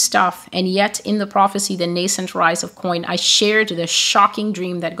government's stuff? And yet in the prophecy, the nascent rise of coin, I shared the shocking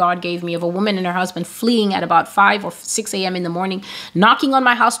dream that God gave me of a woman and her husband fleeing at about 5 or 6 a.m. in the morning, knocking on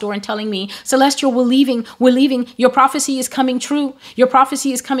my house door and telling me, Celestial, we're leaving. Your prophecy is coming true. Your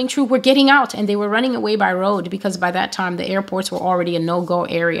prophecy is coming true. We're getting out. And they were running away by road because by that time the airports were already a no-go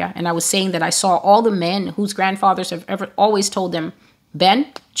area. And I was saying that I saw all the men whose grandfathers have always told them,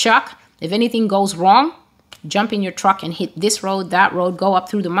 Ben, Chuck, if anything goes wrong, jump in your truck and hit this road, that road, go up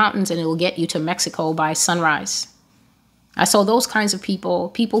through the mountains, and it will get you to Mexico by sunrise. I saw those kinds of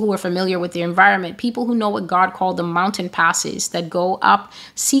people who are familiar with the environment, people who know what God called the mountain passes that go up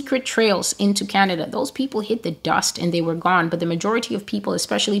secret trails into Canada. Those people hit the dust and they were gone. But the majority of people,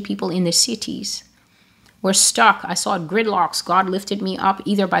 especially people in the cities, were stuck. I saw gridlocks. God lifted me up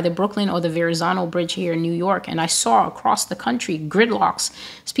either by the Brooklyn or the Verrazano Bridge here in New York. And I saw across the country gridlocks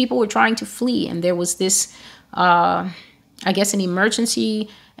as people were trying to flee. And there was this, I guess, an emergency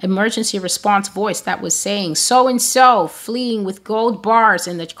response voice that was saying, so-and-so fleeing with gold bars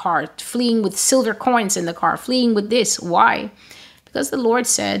in the car, fleeing with silver coins in the car, fleeing with this. Why? Because the Lord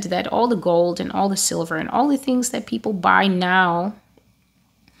said that all the gold and all the silver and all the things that people buy now,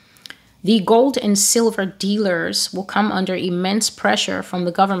 the gold and silver dealers will come under immense pressure from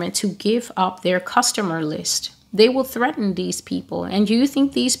the government to give up their customer list. They will threaten these people. And do you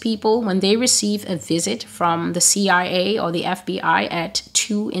think these people, when they receive a visit from the CIA or the FBI at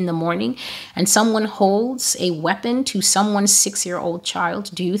 2 in the morning and someone holds a weapon to someone's 6-year-old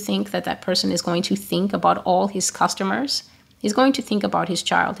child, do you think that that person is going to think about all his customers? He's going to think about his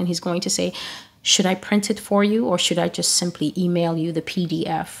child, and he's going to say, should I print it for you, or should I just simply email you the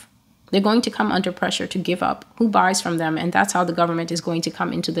PDF? They're going to come under pressure to give up who buys from them. And that's how the government is going to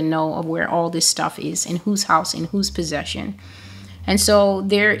come into the know of where all this stuff is, in whose house, in whose possession. And so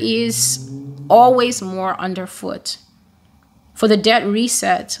there is always more underfoot. For the debt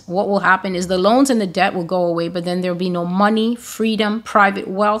reset, what will happen is the loans and the debt will go away, but then there'll be no money, freedom, private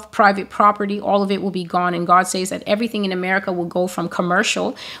wealth, private property. All of it will be gone. And God says that everything in America will go from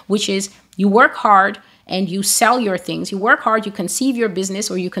commercial, which is you work hard and you sell your things. You work hard, you conceive your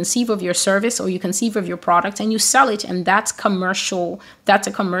business, or you conceive of your service, or you conceive of your product, and you sell it. And that's commercial. That's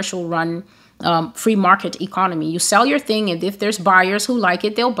a commercial run free market economy. You sell your thing, and if there's buyers who like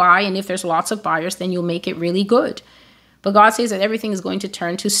it, they'll buy. And if there's lots of buyers, then you'll make it really good. But God says that everything is going to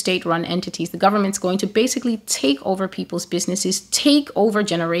turn to state-run entities. The government's going to basically take over people's businesses, take over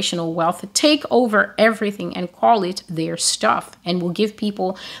generational wealth, take over everything and call it their stuff, and will give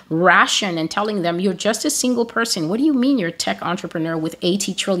people ration and telling them, you're just a single person. What do you mean you're a tech entrepreneur with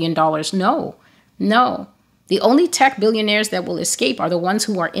 $80 trillion? No. The only tech billionaires that will escape are the ones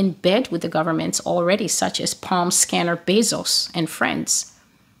who are in bed with the governments already, such as Palm Scanner Bezos and friends.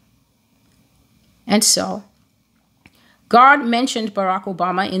 And so God mentioned Barack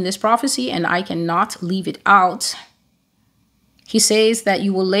Obama in this prophecy, and I cannot leave it out. He says that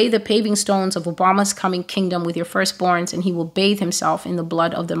you will lay the paving stones of Obama's coming kingdom with your firstborns, and he will bathe himself in the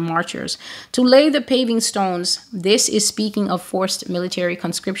blood of the martyrs. To lay the paving stones, this is speaking of forced military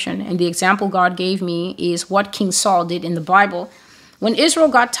conscription. And the example God gave me is what King Saul did in the Bible. When Israel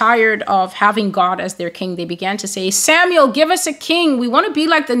got tired of having God as their king, they began to say, Samuel, give us a king. We want to be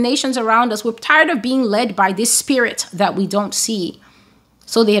like the nations around us. We're tired of being led by this spirit that we don't see.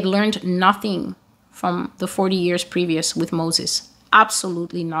 So they had learned nothing from the 40 years previous with Moses.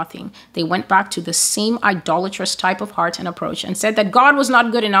 Absolutely nothing. They went back to the same idolatrous type of heart and approach and said that God was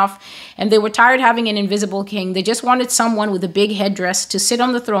not good enough, and they were tired having an invisible king. They just wanted someone with a big headdress to sit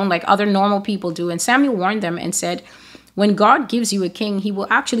on the throne like other normal people do. And Samuel warned them and said, when God gives you a king, he will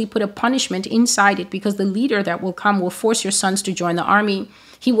actually put a punishment inside it, because the leader that will come will force your sons to join the army.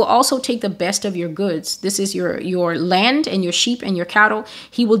 He will also take the best of your goods. This is your land and your sheep and your cattle.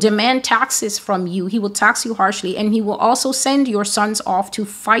 He will demand taxes from you. He will tax you harshly, and he will also send your sons off to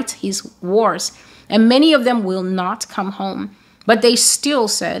fight his wars. And many of them will not come home. But they still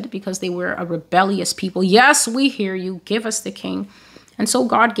said, because they were a rebellious people, yes, we hear you. Give us the king. And so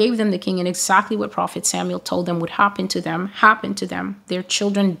God gave them the king, and exactly what Prophet Samuel told them would happen to them, happened to them. Their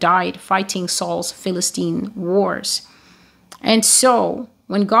children died fighting Saul's Philistine wars. And so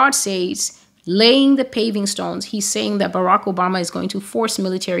when God says laying the paving stones, he's saying that Barack Obama is going to force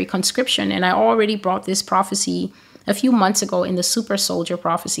military conscription. And I already brought this prophecy a few months ago in the super soldier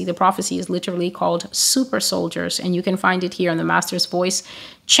prophecy. The prophecy is literally called Super Soldiers, and you can find it here on the Master's Voice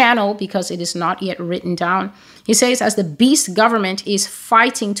channel because it is not yet written down. He says, as the beast government is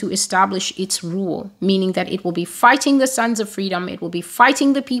fighting to establish its rule, meaning that it will be fighting the sons of freedom, it will be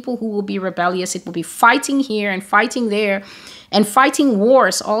fighting the people who will be rebellious, it will be fighting here and fighting there, and fighting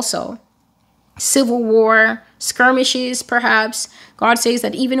wars also. Civil war, skirmishes, perhaps. God says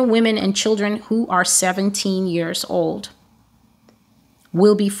that even women and children who are 17 years old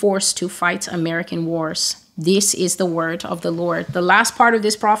will be forced to fight American wars. This is the word of the Lord. The last part of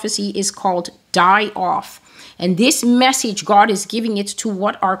this prophecy is called Die Off. And this message, God is giving it to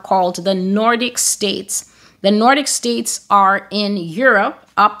what are called the Nordic states. The Nordic states are in Europe,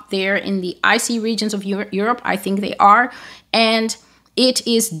 up there in the icy regions of Europe, I think they are. And it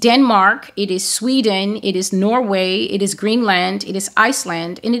is Denmark, it is Sweden, it is Norway, it is Greenland, it is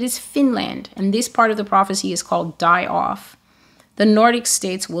Iceland, and it is Finland. And this part of the prophecy is called Die Off. The Nordic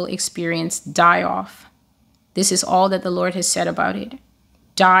states will experience die off. This is all that the Lord has said about it.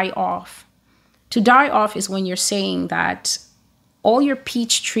 Die off. To die off is when you're saying that all your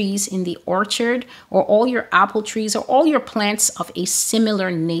peach trees in the orchard, or all your apple trees, or all your plants of a similar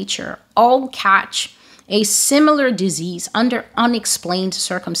nature, all catch a similar disease under unexplained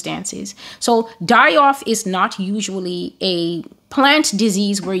circumstances. So die-off is not usually a plant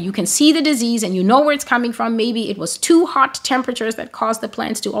disease where you can see the disease and you know where it's coming from. Maybe it was too hot temperatures that caused the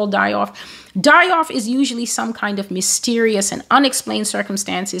plants to all die off. Die-off is usually some kind of mysterious and unexplained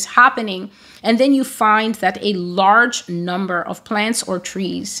circumstances happening. And then you find that a large number of plants or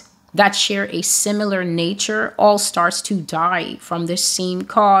trees that share a similar nature all starts to die from the same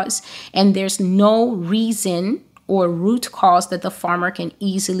cause. And there's no reason or root cause that the farmer can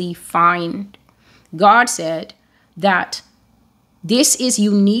easily find. God said that this is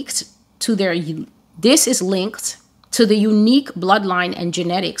unique to this is linked to the unique bloodline and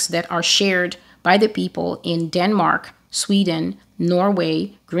genetics that are shared by the people in Denmark, Sweden,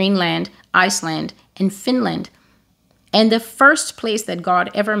 Norway, Greenland, Iceland, and Finland. And the first place that God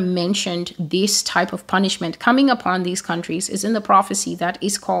ever mentioned this type of punishment coming upon these countries is in the prophecy that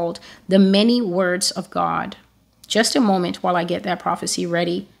is called the many words of God. Just a moment while I get that prophecy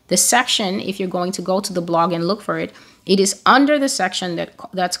ready. The section, if you're going to go to the blog and look for it, it is under the section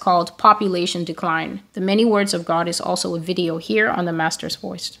that's called population decline. The many words of God is also a video here on the Master's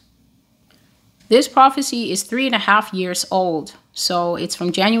Voice. This prophecy is 3.5 years old. So it's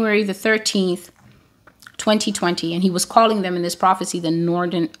from January the 13th, 2020, and he was calling them in this prophecy the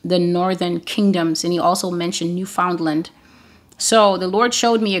northern kingdoms, and he also mentioned Newfoundland. So the Lord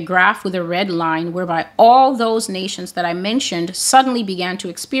showed me a graph with a red line whereby all those nations that I mentioned suddenly began to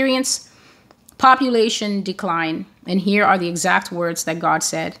experience population decline. And here are the exact words that God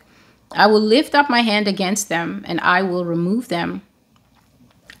said: I will lift up my hand against them and I will remove them.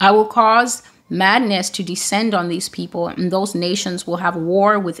 I will cause madness to descend on these people, and those nations will have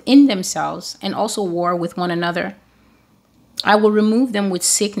war within themselves and also war with one another. I will remove them with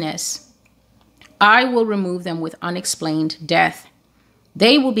sickness. I will remove them with unexplained death.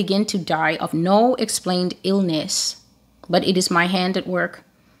 They will begin to die of no explained illness, but it is my hand at work.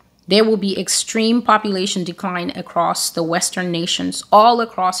 There will be extreme population decline across the Western nations, all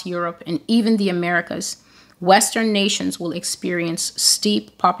across Europe and even the Americas. Western nations will experience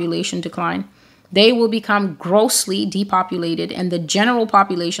steep population decline. They will become grossly depopulated, and the general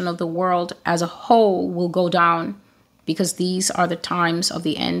population of the world as a whole will go down, because these are the times of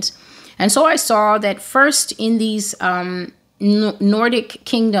the end. And so I saw that first in these Nordic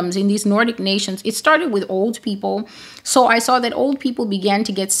kingdoms, in these Nordic nations, it started with old people. So I saw that old people began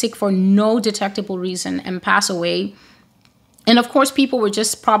to get sick for no detectable reason and pass away. And of course, people were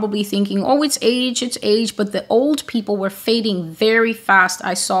just probably thinking, oh, it's age. But the old people were fading very fast,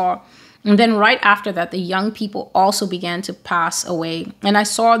 I saw. And then right after that, the young people also began to pass away. And I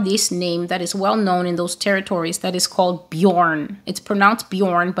saw this name that is well known in those territories that is called Bjorn. It's pronounced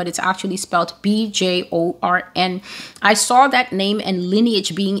Bjorn, but it's actually spelled B-J-O-R-N. I saw that name and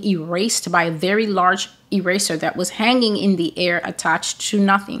lineage being erased by a very large eraser that was hanging in the air attached to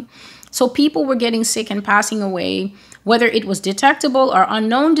nothing. So people were getting sick and passing away. Whether it was detectable or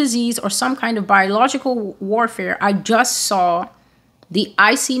unknown disease or some kind of biological warfare, I just saw the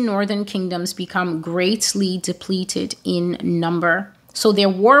icy northern kingdoms become greatly depleted in number. So there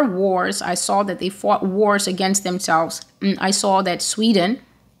were wars. I saw that they fought wars against themselves. I saw that Sweden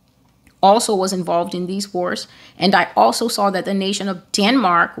also was involved in these wars. And I also saw that the nation of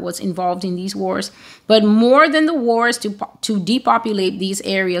Denmark was involved in these wars. But more than the wars to depopulate these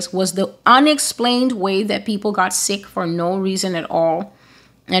areas was the unexplained way that people got sick for no reason at all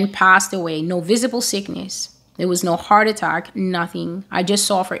and passed away. No visible sickness. There was no heart attack, nothing. I just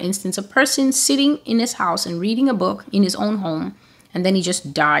saw, for instance, a person sitting in his house and reading a book in his own home, and then he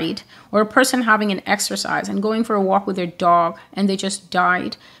just died. Or a person having an exercise and going for a walk with their dog, and they just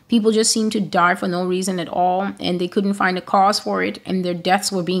died. People just seemed to die for no reason at all, and they couldn't find a cause for it, and their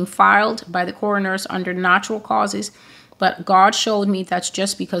deaths were being filed by the coroners under natural causes. But God showed me that's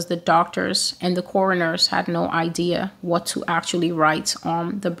just because the doctors and the coroners had no idea what to actually write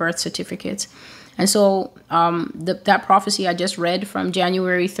on the birth certificates. And so that prophecy I just read from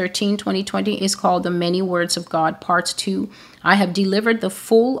January 13, 2020 is called The Many Words of God, Part 2. I have delivered the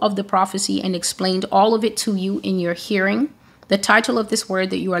full of the prophecy and explained all of it to you in your hearing. The title of this word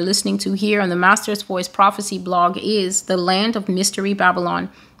that you are listening to here on the Master's Voice Prophecy blog is The Land of Mystery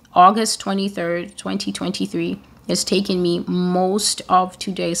Babylon, August 23rd, 2023. It's taken me most of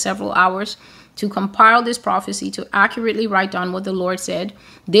today, several hours, to compile this prophecy, to accurately write down what the Lord said.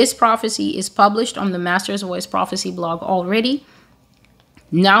 This prophecy is published on the Master's Voice Prophecy blog already.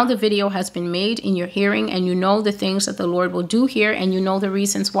 Now the video has been made in your hearing, and you know the things that the Lord will do here, and you know the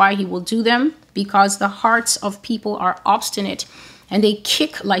reasons why he will do them, because the hearts of people are obstinate and they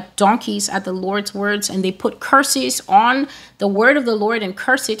kick like donkeys at the Lord's words, and they put curses on the word of the Lord and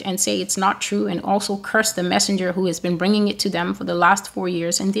curse it and say it's not true, and also curse the messenger who has been bringing it to them for the last 4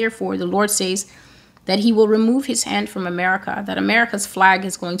 years. And therefore, the Lord says that he will remove his hand from America, that America's flag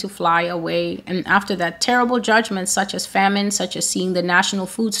is going to fly away. And after that, terrible judgments such as famine, such as seeing the national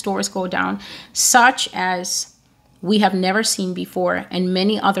food stores go down, such as we have never seen before, and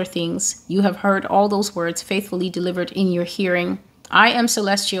many other things. You have heard all those words faithfully delivered in your hearing. I am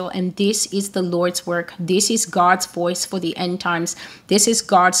Celestial, and this is the Lord's work. This is God's voice for the end times. This is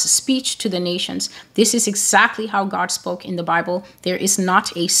God's speech to the nations. This is exactly how God spoke in the Bible. There is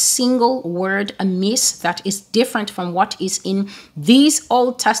not a single word amiss that is different from what is in these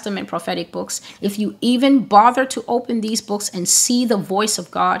Old Testament prophetic books. If you even bother to open these books and see the voice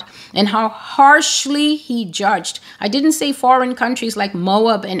of God and how harshly he judged. I didn't say foreign countries like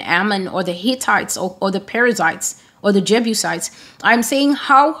Moab and Ammon or the Hittites or the Perizzites or the Jebusites. I'm saying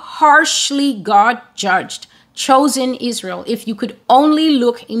how harshly God judged chosen Israel. If you could only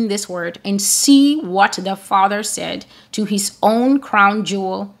look in this word and see what the Father said to his own crown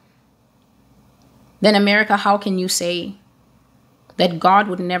jewel, then America, how can you say that God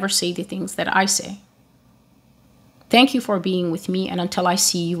would never say the things that I say? Thank you for being with me, and until I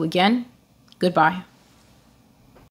see you again, goodbye.